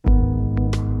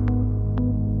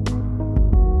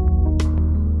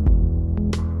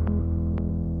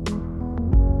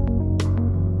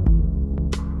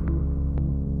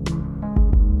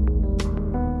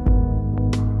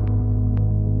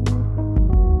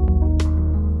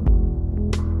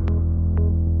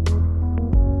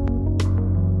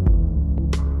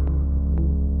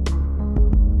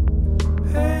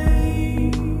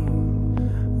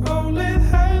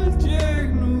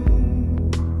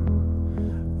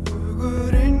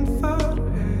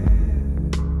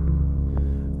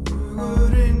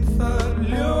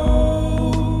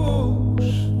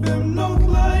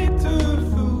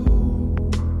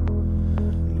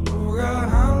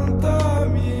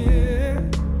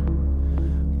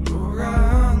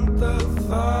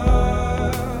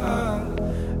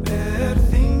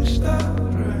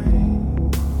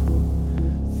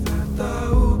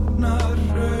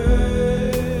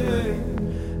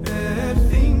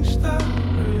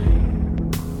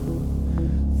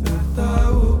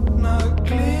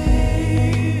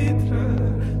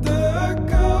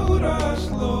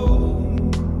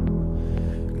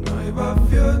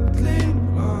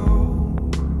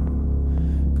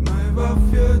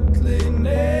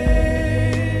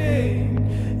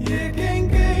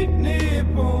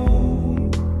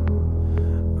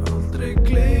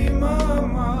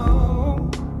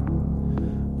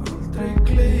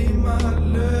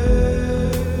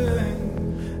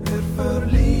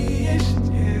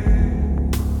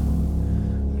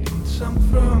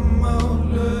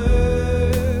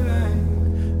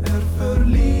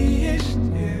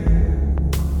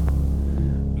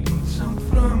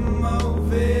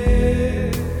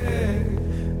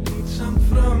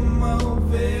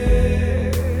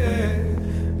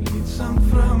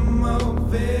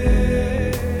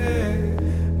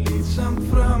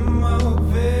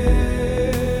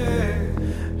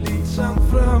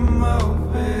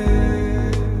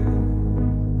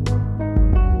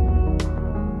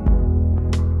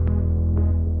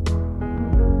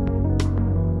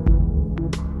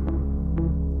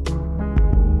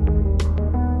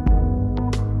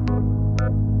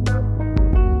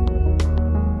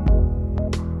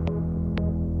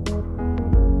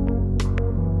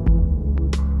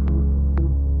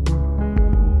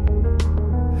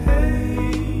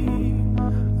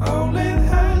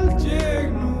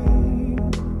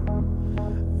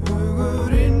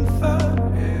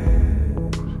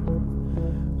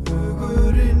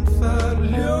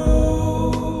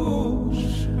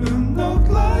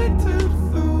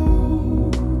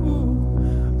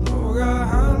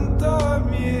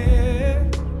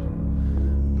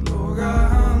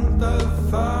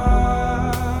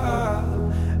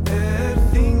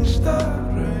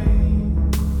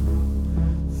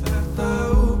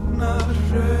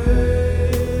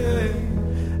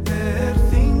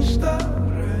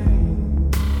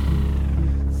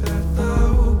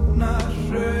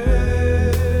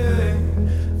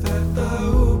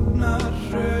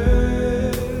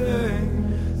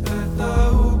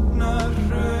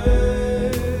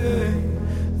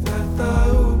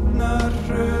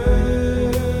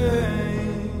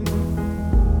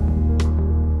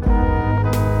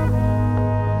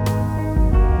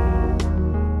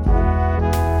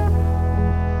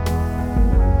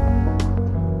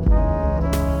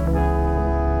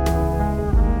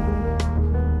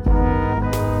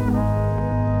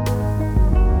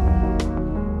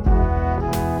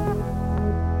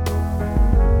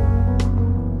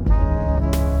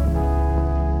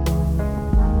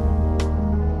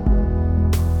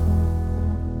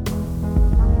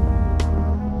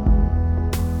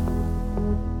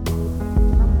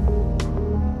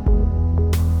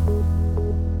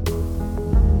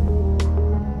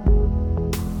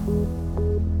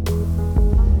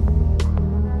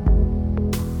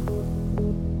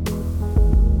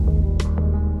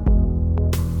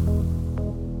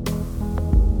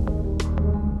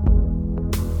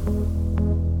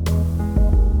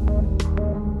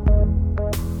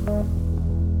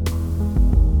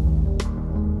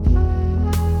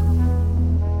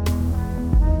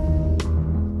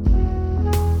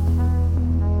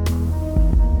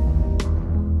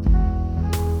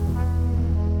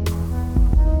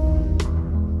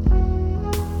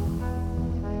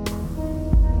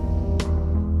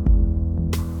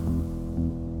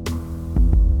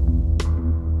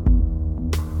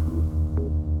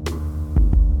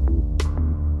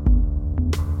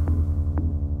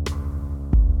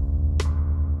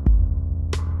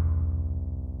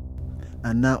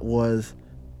 and that was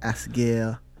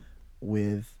Asgeir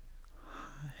with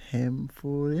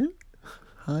Heimflóin.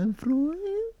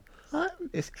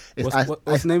 It's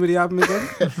What's the name of the album again?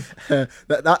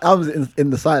 that album's in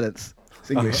the silence.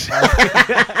 It's English.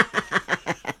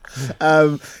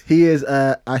 He is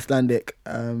Icelandic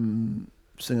singer,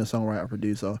 songwriter,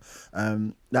 producer.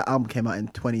 That album came out in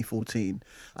 2014,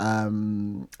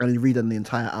 and he redone the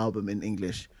entire album in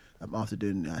English after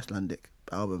doing the Icelandic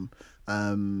album.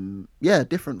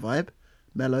 Different vibe,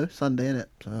 mellow Sunday, innit?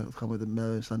 So I'll come with the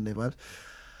mellow Sunday vibes.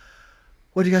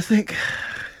 What do you guys think?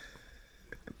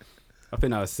 I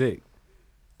think I was sick.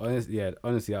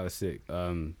 Honestly, I was sick.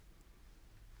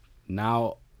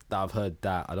 Now that I've heard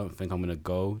that, I don't think I'm gonna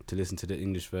go to listen to the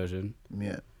English version.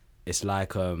 Yeah, it's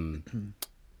like for me,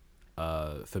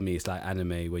 it's like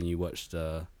anime when you watch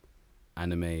the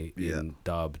anime in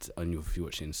dubbed, and if you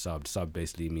watch it in subbed. Sub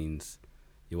basically means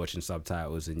you're watching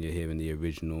subtitles and you're hearing the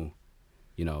original,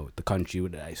 the country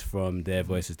that it's from, their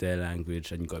voices, their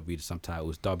language, and you got to read the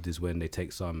subtitles. Dubbed is when they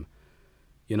take some,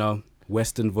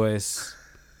 Western voice,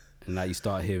 and like you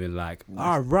start hearing like,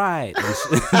 all right, you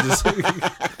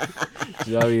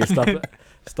know what I mean?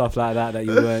 Stuff like that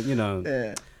you weren't,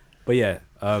 Yeah. But yeah,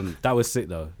 that was sick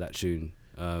though, that tune.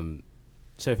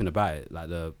 Everything about it, like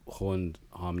the horn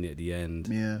harmony at the end,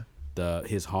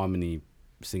 his harmony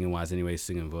singing wise anyway,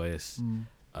 singing voice,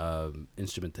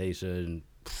 instrumentation.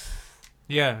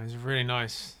 Yeah, it was really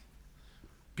nice.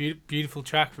 Beautiful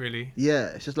track, really. Yeah,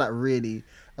 it's just like really,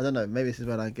 I don't know, maybe this is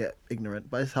when I get ignorant,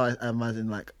 but it's how I imagine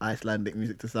like Icelandic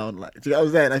music to sound like. Do you know what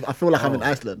I'm saying? I feel like I'm in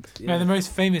Iceland. Yeah. No, the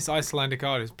most famous Icelandic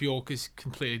artist, Björk, is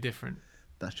completely different.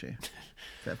 That's true.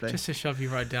 Fair play. Just to shove you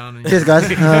right down. And Cheers, guys.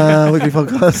 Weekly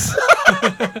podcast.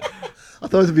 I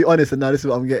thought to be honest, and now this is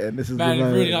what I'm getting. This is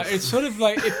really nice. It's sort of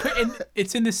like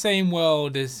it's in the same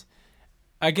world as,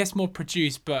 I guess, more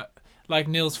produced, but like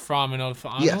Nils Fram and Oliver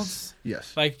Arnolds.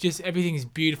 Yes. Like just everything is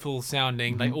beautiful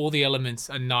sounding. Like all the elements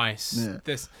are nice. Yeah.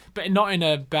 But not in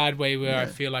a bad way where I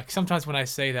feel like sometimes when I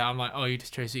say that I'm like, oh, you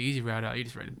just chose the easy route out. You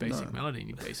just read a basic melody and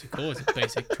you basic chords, and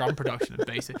basic drum production and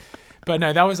basic. But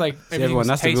no, that was like everyone.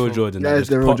 That's tasteful. The real Jordan. That is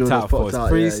the real Jordan. Popped out for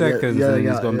 3 seconds and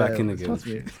he's gone back in again. Trust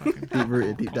me. Deep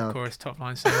rooted, deep down. Chorus, top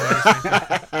line.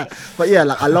 But yeah,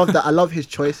 like I love that. I love his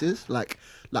choices. Like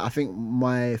I think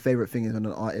my favorite thing is when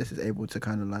an artist is able to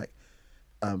kind of like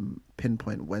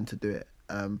pinpoint when to do it.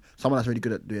 Someone that's really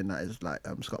good at doing that is like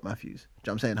Scott Matthews.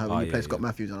 Do you know what I'm saying? How when you play Scott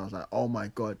Matthews and I was like, oh my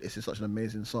god, this is such an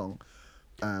amazing song.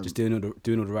 Just doing all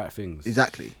the right things.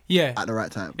 Exactly. Yeah. At the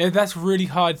right time. Yeah, that's a really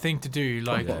hard thing to do.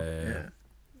 Like,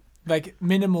 like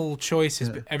minimal choices,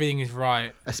 but everything is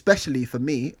right. Especially for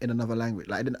me in another language.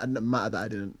 Like it didn't matter that I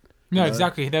didn't. No,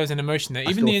 exactly. There was an emotion there.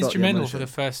 Even the instrumental for the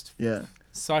first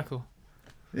cycle.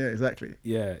 Yeah, exactly.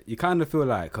 Yeah, you kind of feel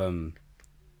like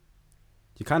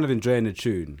you're kind of enjoying the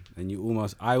tune, and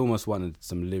I almost wanted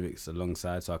some lyrics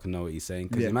alongside so I can know what he's saying.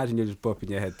 Because imagine you're just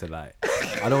bopping your head to like,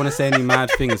 I don't want to say any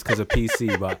mad things because of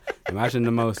PC, but imagine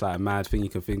the most like mad thing you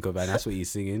can think of, and that's what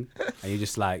he's singing, and you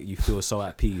just like you feel so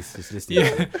at peace just listening.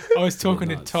 Yeah, I was talking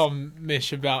to Tom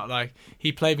Mish about like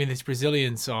he played me this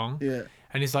Brazilian song,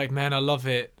 and he's like, man, I love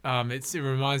it. It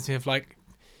reminds me of like,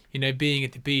 being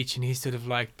at the beach, and he's sort of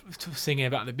like singing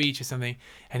about the beach or something,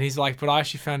 and he's like, but I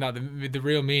actually found out the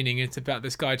real meaning. It's about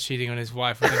this guy cheating on his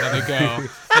wife with another girl,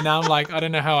 and now I'm like, I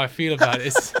don't know how I feel about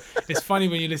it. It's funny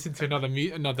when you listen to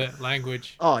another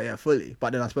language. Oh yeah, fully.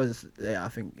 But then I suppose I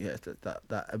think it's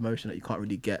that emotion that you can't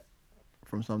really get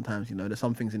from sometimes. There's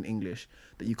some things in English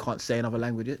that you can't say in other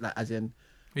languages, like as in.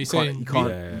 Are you saying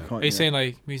saying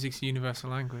like music's a universal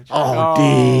language? Oh,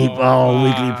 deep. Oh,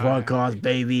 weekly podcast,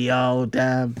 baby. Oh,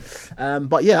 damn.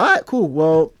 But yeah, all right, cool.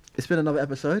 Well, it's been another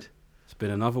episode. It's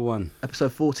been another one.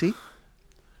 Episode 40.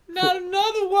 Not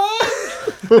another one.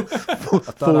 I thought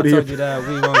I told you that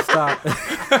we won't stop.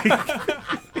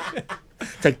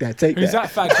 Take that. Who's that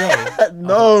Fat Joe?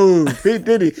 No, Pete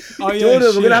Diddy. Oh, yeah,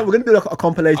 Jordan, we're gonna do a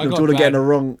compilation of Jordan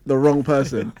getting the wrong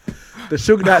person. The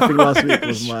Sugar Knight thing last week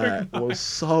was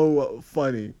so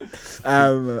funny.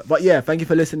 But yeah, thank you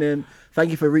for listening.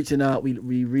 Thank you for reaching out.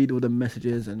 We read all the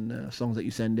messages and songs that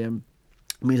you send in.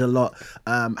 It means a lot.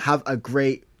 Have a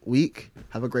great week.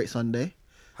 Have a great Sunday.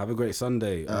 Have a great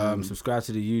Sunday. Subscribe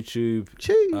to the YouTube.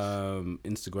 Cheese.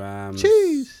 Instagram.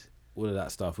 Cheese. All of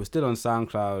that stuff. We're still on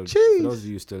SoundCloud. Cheese. For those of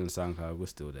you still on SoundCloud, we're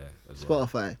still there as well.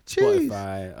 Spotify. Cheese.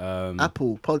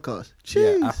 Apple Podcast.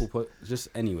 Cheese. Yeah, Apple just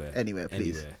anywhere. Anywhere,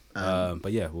 please.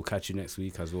 But yeah, we'll catch you next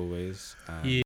week as always.